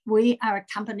warfare. We are a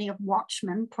company of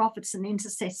watchmen, prophets, and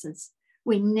intercessors.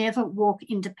 We never walk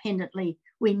independently.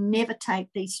 We never take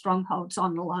these strongholds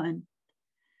on alone.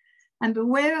 And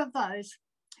beware of those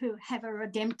who have a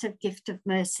redemptive gift of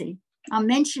mercy. I'm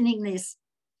mentioning this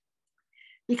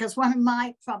because one of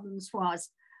my problems was,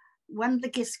 one of the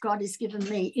gifts God has given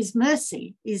me is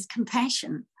mercy, is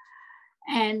compassion.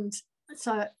 And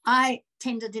so I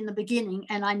tended in the beginning,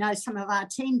 and I know some of our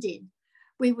team did,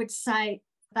 we would say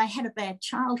they had a bad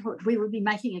childhood. We would be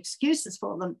making excuses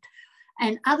for them.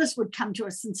 And others would come to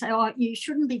us and say, oh, you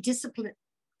shouldn't be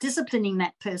disciplining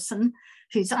that person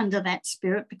who's under that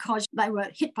spirit because they were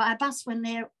hit by a bus when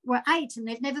they were 8 and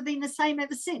they've never been the same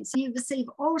ever since. You receive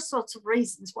all sorts of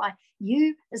reasons why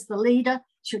you as the leader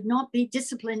should not be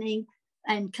disciplining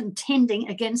and contending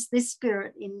against this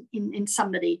spirit in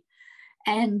somebody.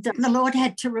 And the Lord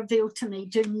had to reveal to me,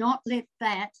 do not let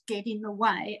that get in the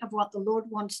way of what the Lord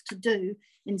wants to do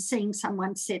in seeing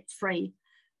someone set free.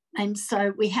 And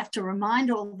so we have to remind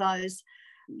all those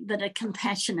that are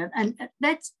compassionate. And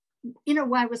that's, in a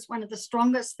way, was one of the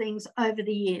strongest things over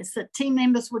the years, that team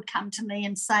members would come to me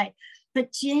and say,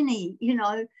 but Jenny, you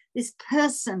know, this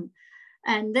person,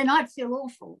 and then I'd feel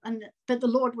awful. But the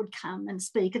Lord would come and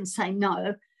speak and say,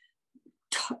 no,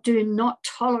 do not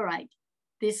tolerate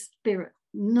this spirit,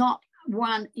 not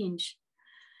 1 inch.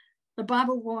 The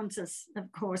Bible warns us,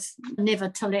 of course, never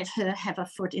to let her have a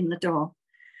foot in the door.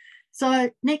 So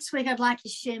next week, I'd like to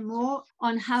share more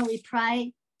on how we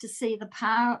pray to see the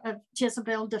power of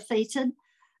Jezebel defeated.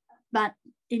 But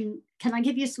can I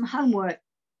give you some homework?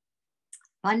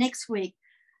 By next week,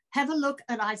 have a look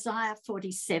at Isaiah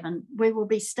 47. We will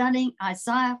be studying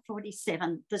Isaiah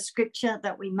 47, the scripture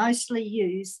that we mostly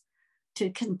use to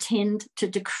contend, to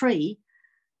decree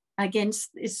against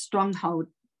this stronghold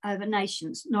over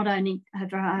nations, not only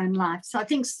over our own life. So I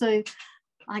think, Sue,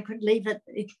 I could leave it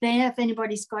there if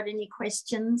anybody's got any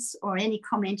questions or any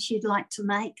comments you'd like to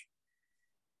make.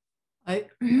 I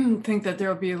think that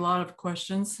there'll be a lot of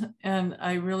questions, and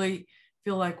I really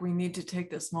feel like we need to take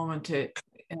this moment to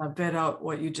vet out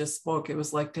what you just spoke. It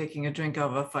was like taking a drink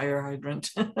out of a fire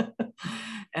hydrant.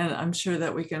 And I'm sure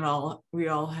that we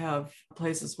all have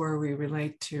places where we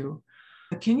relate to.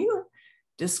 Can you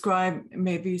describe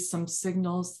maybe some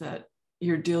signals that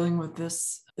you're dealing with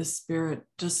this spirit,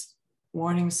 just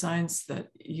warning signs that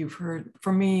you've heard?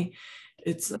 For me,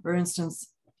 it's, for instance,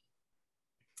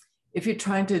 if you're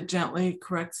trying to gently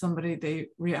correct somebody, they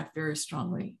react very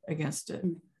strongly against it.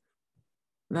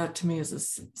 That to me is a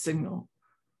signal.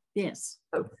 Yes.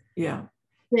 So, yeah.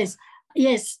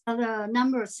 Yes, there are a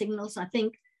number of signals. I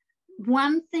think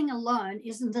one thing alone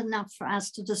isn't enough for us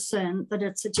to discern that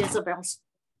it's a Jezebel.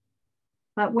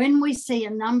 But when we see a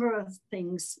number of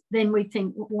things, then we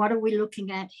think, what are we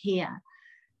looking at here?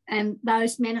 And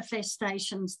those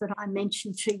manifestations that I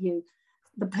mentioned to you,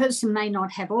 the person may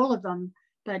not have all of them,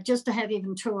 but just to have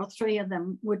even 2 or 3 of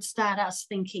them would start us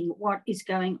thinking, what is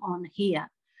going on here?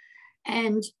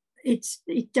 And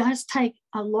it does take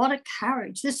a lot of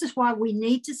courage. This is why we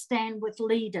need to stand with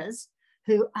leaders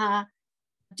who are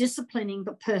disciplining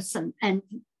the person, and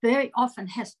very often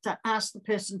has to ask the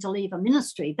person to leave a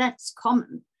ministry. That's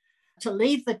common, to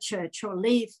leave the church or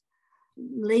leave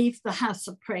the house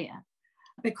of prayer,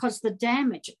 because the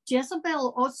damage.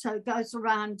 Jezebel also goes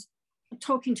around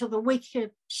talking to the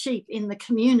wicked sheep in the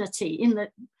community,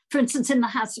 for instance, in the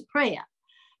house of prayer.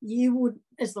 You would,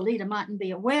 as the leader, mightn't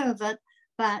be aware of it,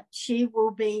 but she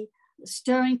will be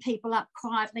stirring people up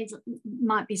quietly,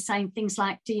 might be saying things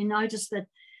like, do you notice that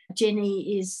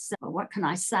Jenny is, what can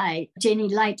I say? Jenny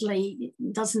lately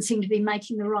doesn't seem to be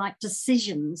making the right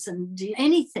decisions, and do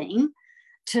anything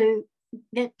to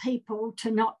get people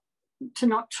to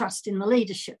not trust in the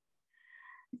leadership.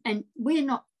 And we're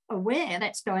not aware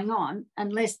that's going on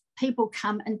unless people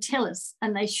come and tell us,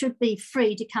 and they should be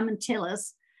free to come and tell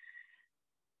us.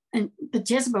 And the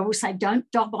Jezebel will say,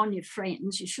 don't dob on your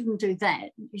friends. You shouldn't do that.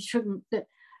 You shouldn't.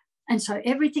 And so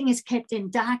everything is kept in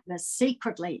darkness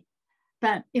secretly.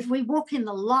 But if we walk in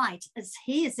the light as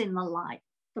he is in the light,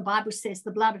 the Bible says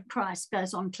the blood of Christ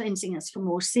goes on cleansing us from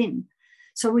all sin.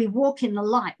 So we walk in the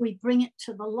light, we bring it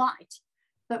to the light,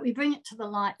 but we bring it to the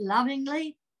light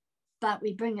lovingly, but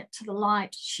we bring it to the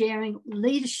light sharing.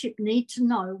 Leadership need to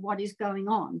know what is going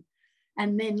on.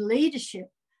 And then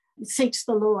leadership seeks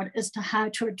the Lord as to how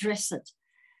to address it.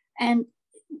 And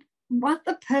what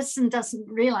the person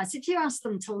doesn't realize, if you ask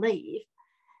them to leave,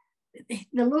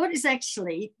 the Lord is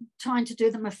actually trying to do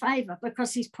them a favor,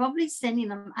 because he's probably sending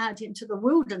them out into the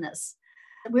wilderness.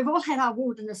 We've all had our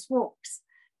wilderness walks.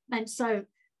 And so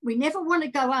we never want to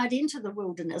go out into the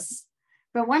wilderness.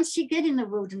 But once you get in the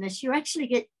wilderness, you actually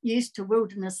get used to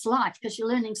wilderness life, because you're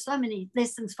learning so many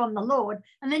lessons from the Lord.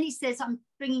 And then he says, I'm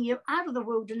bringing you out of the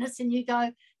wilderness. And you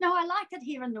go, no, I like it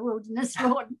here in the wilderness,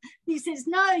 Lord. He says,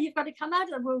 no, you've got to come out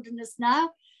of the wilderness now.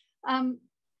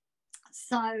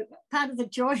 So part of the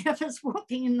joy of us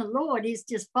walking in the Lord is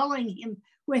just following him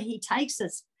where he takes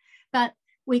us. But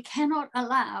we cannot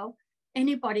allow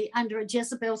anybody under a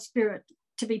Jezebel spirit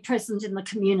to be present in the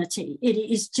community. It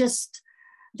is just,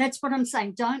 that's what I'm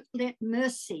saying. Don't let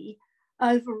mercy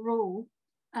overrule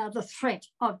the threat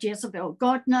of Jezebel.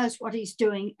 God knows what he's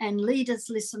doing, and leaders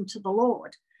listen to the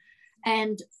Lord.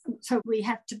 And so we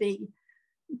have to be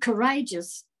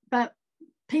courageous, but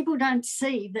people don't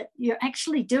see that you're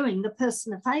actually doing the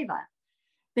person a favor,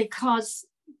 because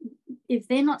if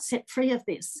they're not set free of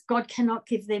this, God cannot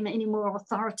give them any more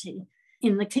authority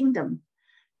in the kingdom.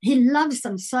 He loves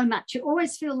them so much. You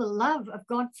always feel the love of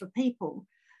God for people,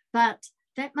 but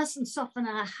that mustn't soften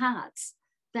our hearts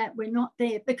that we're not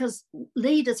there, because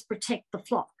leaders protect the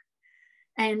flock.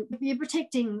 And you're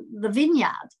protecting the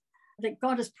vineyard that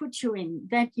God has put you in,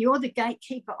 that you're the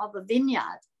gatekeeper of the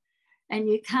vineyard. And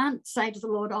you can't say to the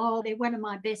Lord, oh, they're one of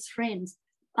my best friends.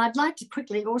 I'd like to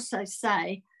quickly also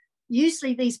say,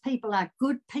 usually these people are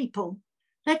good people.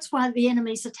 That's why the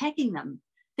enemy's attacking them.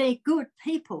 They're good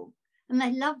people, and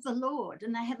they love the Lord,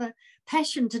 and they have a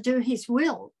passion to do his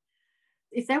will.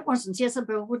 If that wasn't,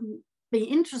 Jezebel wouldn't be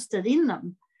interested in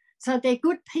them. So they're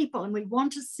good people, and we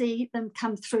want to see them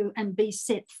come through and be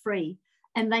set free.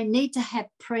 And they need to have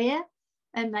prayer,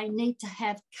 and they need to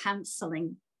have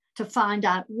counseling to find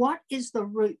out what is the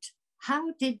root.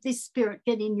 How did this spirit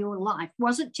get in your life?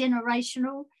 Was it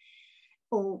generational?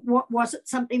 Or what was it,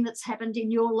 something that's happened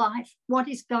in your life? What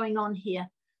is going on here?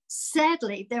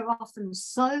 Sadly, they're often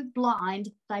so blind,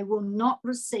 they will not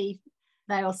receive.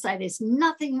 They'll say, there's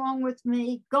nothing wrong with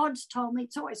me. God's told me.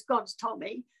 It's always God's told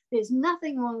me. There's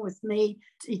nothing wrong with me.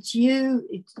 It's you.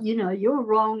 You're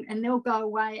wrong. And they'll go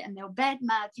away and they'll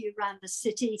badmouth you around the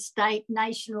city, state,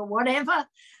 nation, or whatever.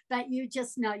 But you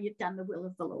just know you've done the will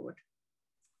of the Lord.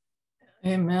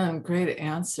 Amen. Great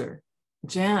answer.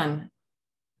 Jan.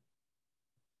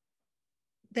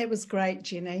 That was great,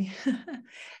 Jenny.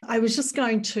 I was just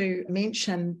going to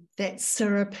mention that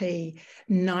syrupy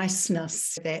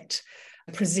niceness that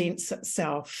presents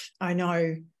itself. I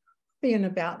know in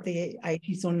about the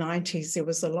 80s or 90s, there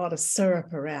was a lot of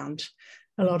syrup around,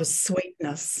 a lot of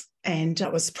sweetness, and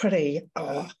it was pretty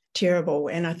terrible.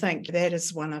 And I think that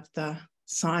is one of the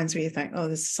signs where you think, oh,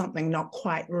 there's something not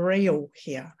quite real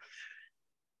here.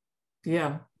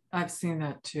 Yeah, I've seen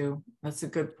that too. That's a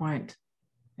good point.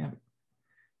 Yeah.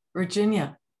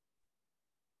 Virginia.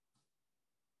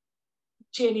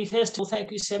 Jenny, first of all, thank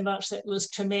you so much. That was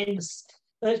tremendous.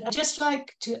 But I'd just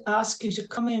like to ask you to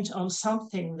comment on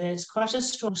something. There's quite a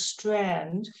strong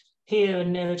strand here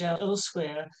and no doubt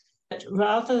elsewhere, that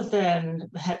rather than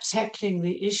perhaps tackling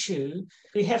the issue,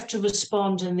 we have to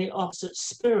respond in the opposite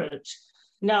spirit.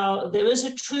 Now, there is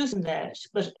a truth in that,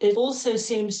 but it also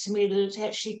seems to me that it's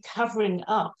actually covering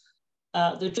up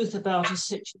the truth about a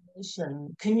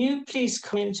situation. Can you please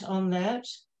comment on that?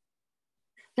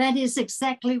 That is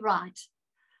exactly right.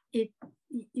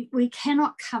 We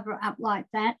cannot cover up like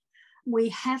that. We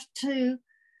have to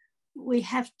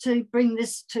bring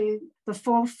this to the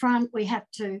forefront. We have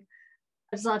to,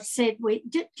 as I've said,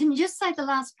 can you just say the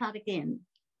last part again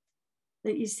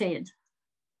that you said?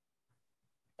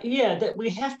 Yeah, that we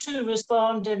have to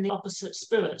respond in the opposite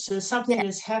spirit. So something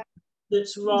has happened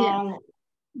that's wrong. Yeah.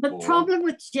 The problem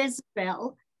with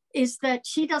Jezebel is that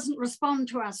she doesn't respond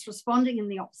to us responding in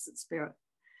the opposite spirit.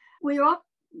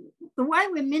 The way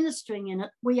we're ministering in it,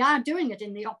 we are doing it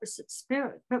in the opposite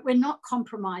spirit, but we're not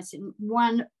compromising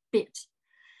one bit.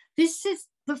 This is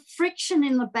the friction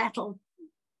in the battle,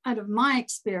 out of my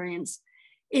experience,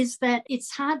 is that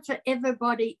it's hard for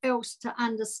everybody else to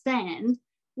understand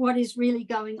what is really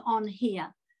going on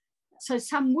here. So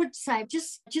some would say,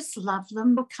 just love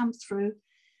them, they'll come through.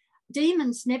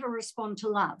 Demons never respond to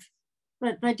love,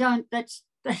 but they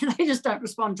just don't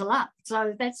respond to love.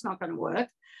 So that's not going to work.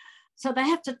 So they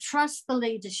have to trust the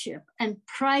leadership and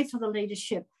pray for the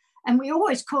leadership. And we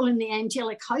always call in the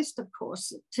angelic host, of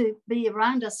course, to be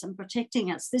around us and protecting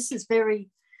us.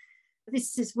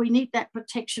 We need that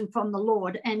protection from the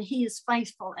Lord, and he is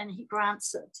faithful and he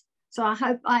grants it. So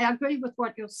I agree with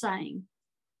what you're saying.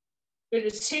 But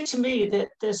it seems to me that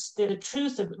the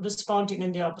truth of responding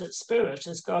in the opposite spirit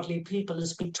as godly people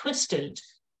has been twisted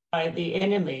by the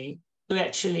enemy to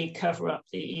actually cover up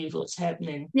the evils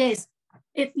happening. Yes,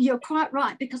 you're quite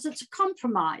right, because it's a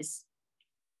compromise.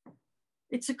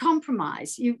 It's a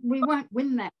compromise. We won't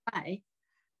win that way,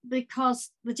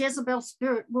 because the Jezebel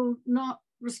spirit will not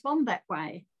respond that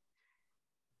way.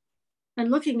 And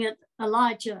looking at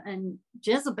Elijah and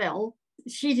Jezebel,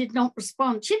 she did not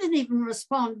respond. She didn't even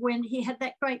respond when he had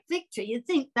that great victory. You'd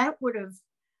think that would have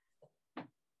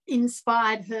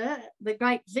inspired her, the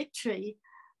great victory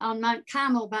on Mount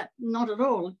Carmel, but not at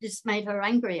all. It just made her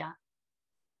angrier.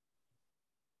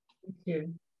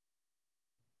 you.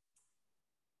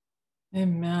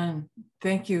 Amen.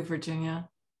 Thank you, Virginia.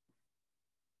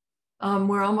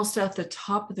 We're almost at the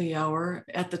top of the hour.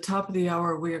 At the top of the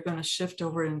hour, we are going to shift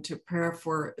over into prayer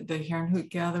for the Herrnhut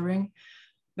gathering.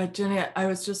 But Jenny, I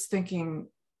was just thinking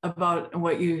about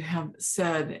what you have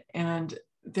said, and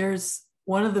there's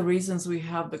one of the reasons we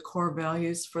have the core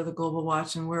values for the Global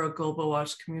Watch, and we're a Global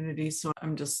Watch community, so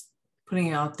I'm just putting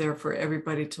it out there for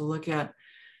everybody to look at.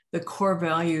 The core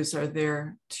values are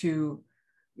there to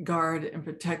guard and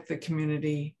protect the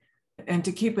community and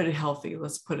to keep it healthy,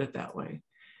 let's put it that way.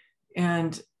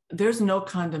 And there's no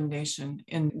condemnation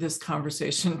in this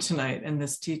conversation tonight and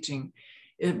this teaching,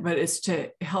 but it's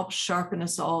to help sharpen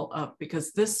us all up,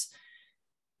 because this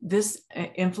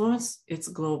influence, it's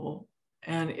global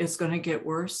and it's going to get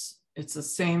worse. It's the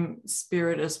same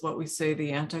spirit as what we say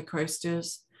the Antichrist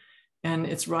is, and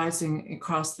it's rising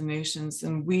across the nations.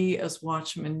 And we as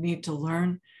watchmen need to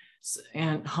learn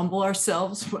and humble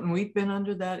ourselves when we've been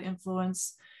under that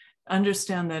influence,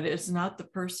 understand that it's not the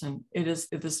person, it is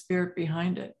the spirit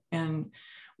behind it. And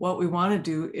what we want to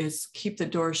do is keep the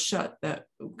doors shut that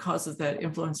causes that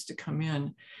influence to come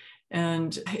in.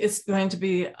 And it's going to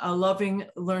be a loving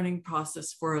learning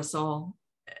process for us all.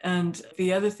 And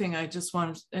the other thing I just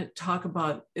want to talk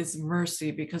about is mercy,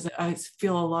 because I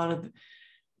feel a lot of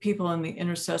people in the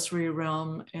intercessory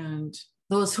realm and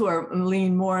those who are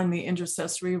lean more in the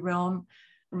intercessory realm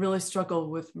really struggle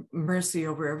with mercy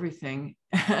over everything.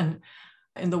 And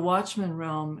in the watchman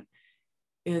realm,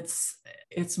 it's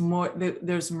more,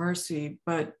 there's mercy,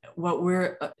 but what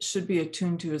we're should be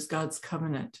attuned to is God's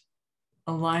covenant,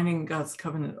 aligning God's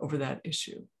covenant over that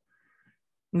issue.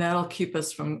 And that'll keep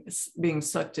us from being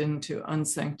sucked into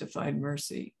unsanctified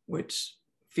mercy, which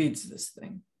feeds this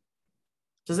thing.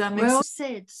 Does that make sense? Well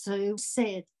said, Sue,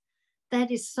 said. That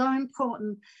is so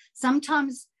important.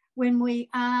 Sometimes when we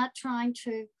are trying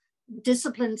to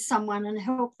discipline someone and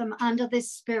help them under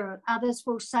this spirit, others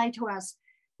will say to us,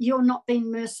 you're not being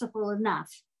merciful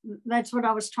enough. That's what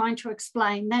I was trying to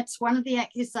explain. That's one of the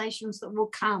accusations that will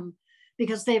come,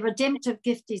 because their redemptive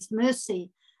gift is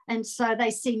mercy. And so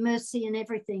they see mercy in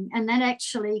everything. And that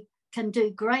actually can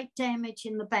do great damage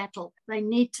in the battle. They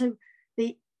need to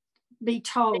be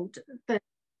told that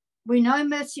we know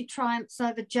mercy triumphs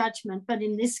over judgment, but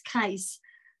in this case,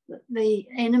 the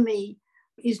enemy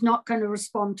is not going to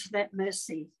respond to that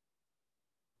mercy.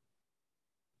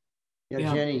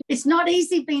 Yeah, Jenny. It's not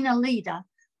easy being a leader.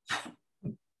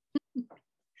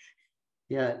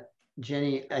 Yeah,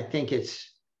 Jenny, I think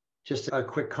it's just a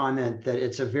quick comment that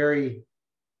it's a very,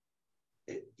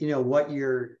 what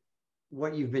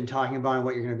you've been talking about and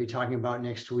what you're going to be talking about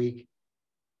next week.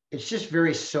 It's just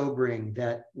very sobering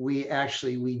that we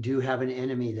do have an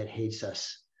enemy that hates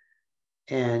us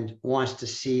and wants to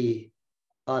see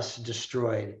us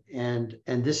destroyed. And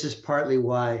this is partly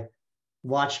why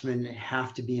watchmen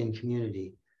have to be in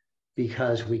community,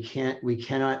 because we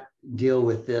cannot deal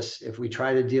with this. If we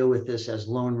try to deal with this as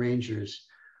lone rangers,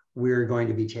 we're going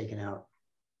to be taken out.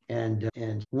 And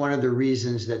one of the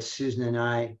reasons that Susan and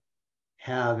I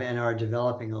have and are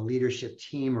developing a leadership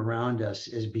team around us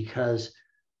is because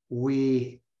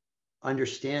we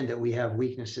understand that we have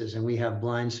weaknesses and we have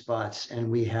blind spots, and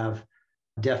we have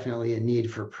definitely a need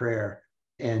for prayer.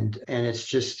 And it's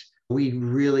just, we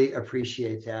really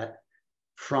appreciate that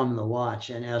from the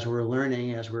watch. And as we're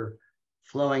learning, as we're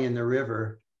flowing in the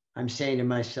river, I'm saying to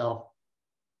myself,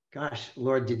 gosh,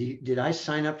 Lord, did I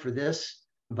sign up for this?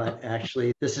 But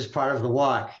actually, this is part of the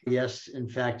walk. Yes, in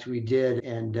fact, we did.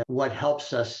 And what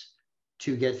helps us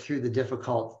to get through the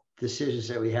difficult decisions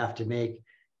that we have to make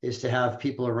is to have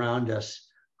people around us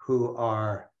who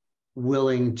are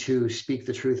willing to speak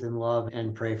the truth in love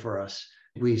and pray for us.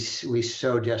 We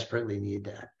so desperately need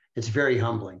that. It's very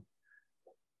humbling.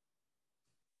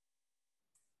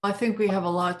 I think we have a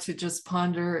lot to just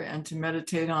ponder and to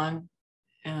meditate on.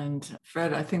 And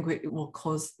Fred, I think we will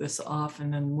close this off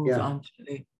and then move on to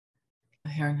the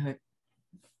Herrnhut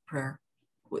prayer.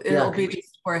 It'll be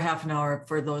just for a half an hour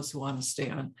for those who want to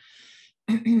stay on.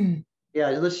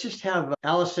 Yeah, let's just have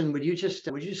Allison. Would you just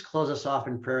close us off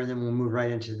in prayer, and then we'll move right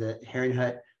into the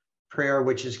Herrnhut prayer,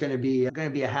 which is going to be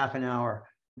a half an hour.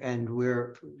 And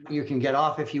you can get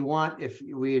off if you want. If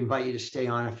we invite you to stay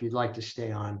on, if you'd like to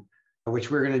stay on,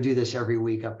 which we're going to do this every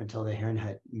week up until the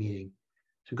Herrnhut meeting.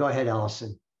 So go ahead,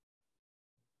 Allison.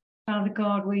 Father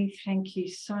God, we thank you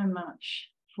so much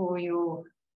for your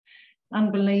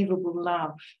unbelievable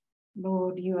love.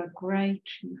 Lord, you are great,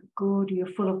 you're good, you're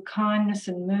full of kindness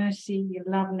and mercy. Your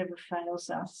love never fails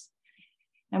us.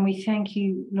 And we thank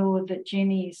you, Lord, that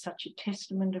Jenny is such a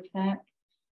testament of that.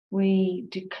 We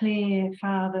declare,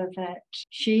 Father, that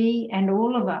she and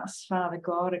all of us, Father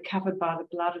God, are covered by the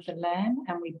blood of the Lamb,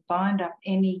 and we bind up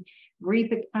any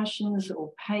repercussions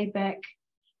or payback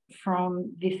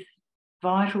from this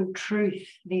vital truth,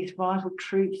 these vital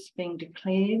truths being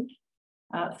declared,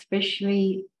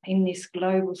 especially in this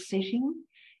global setting.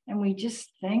 And we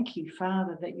just thank you,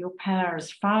 Father, that your power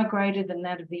is far greater than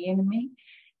that of the enemy,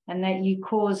 and that you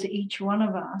cause each one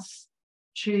of us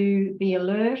to be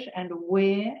alert and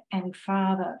aware, and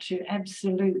Father, to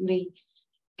absolutely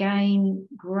gain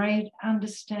great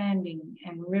understanding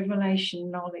and revelation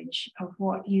knowledge of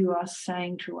what you are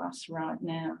saying to us right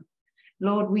now.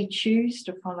 Lord, we choose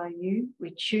to follow you.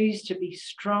 We choose to be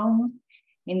strong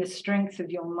in the strength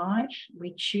of your might.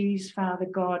 We choose, Father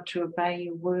God, to obey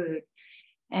your word,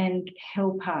 and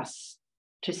help us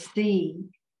to see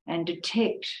and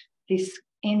detect this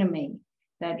enemy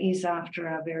that is after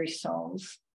our very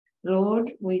souls.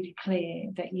 Lord, we declare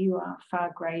that you are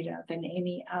far greater than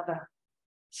any other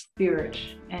spirit,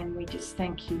 and we just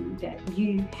thank you that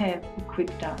you have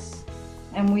equipped us,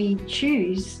 and we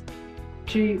choose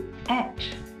to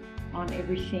act on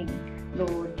everything,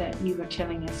 Lord, that you are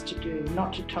telling us to do,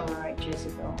 not to tolerate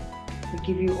Jezebel. We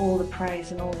give you all the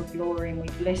praise and all the glory, and we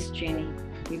bless Jenny,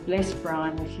 we bless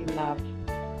Brian with your love,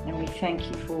 and we thank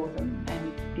you for them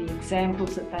and the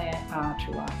examples that they are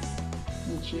to us.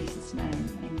 In Jesus'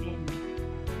 name, amen.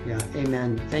 Yeah,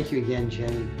 amen. Thank you again,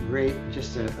 Jenny. Great,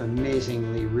 just an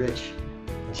amazingly rich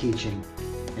teaching,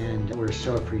 and we're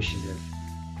so appreciative.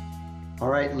 All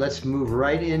right, let's move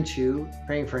right into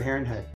praying for Herrenhut.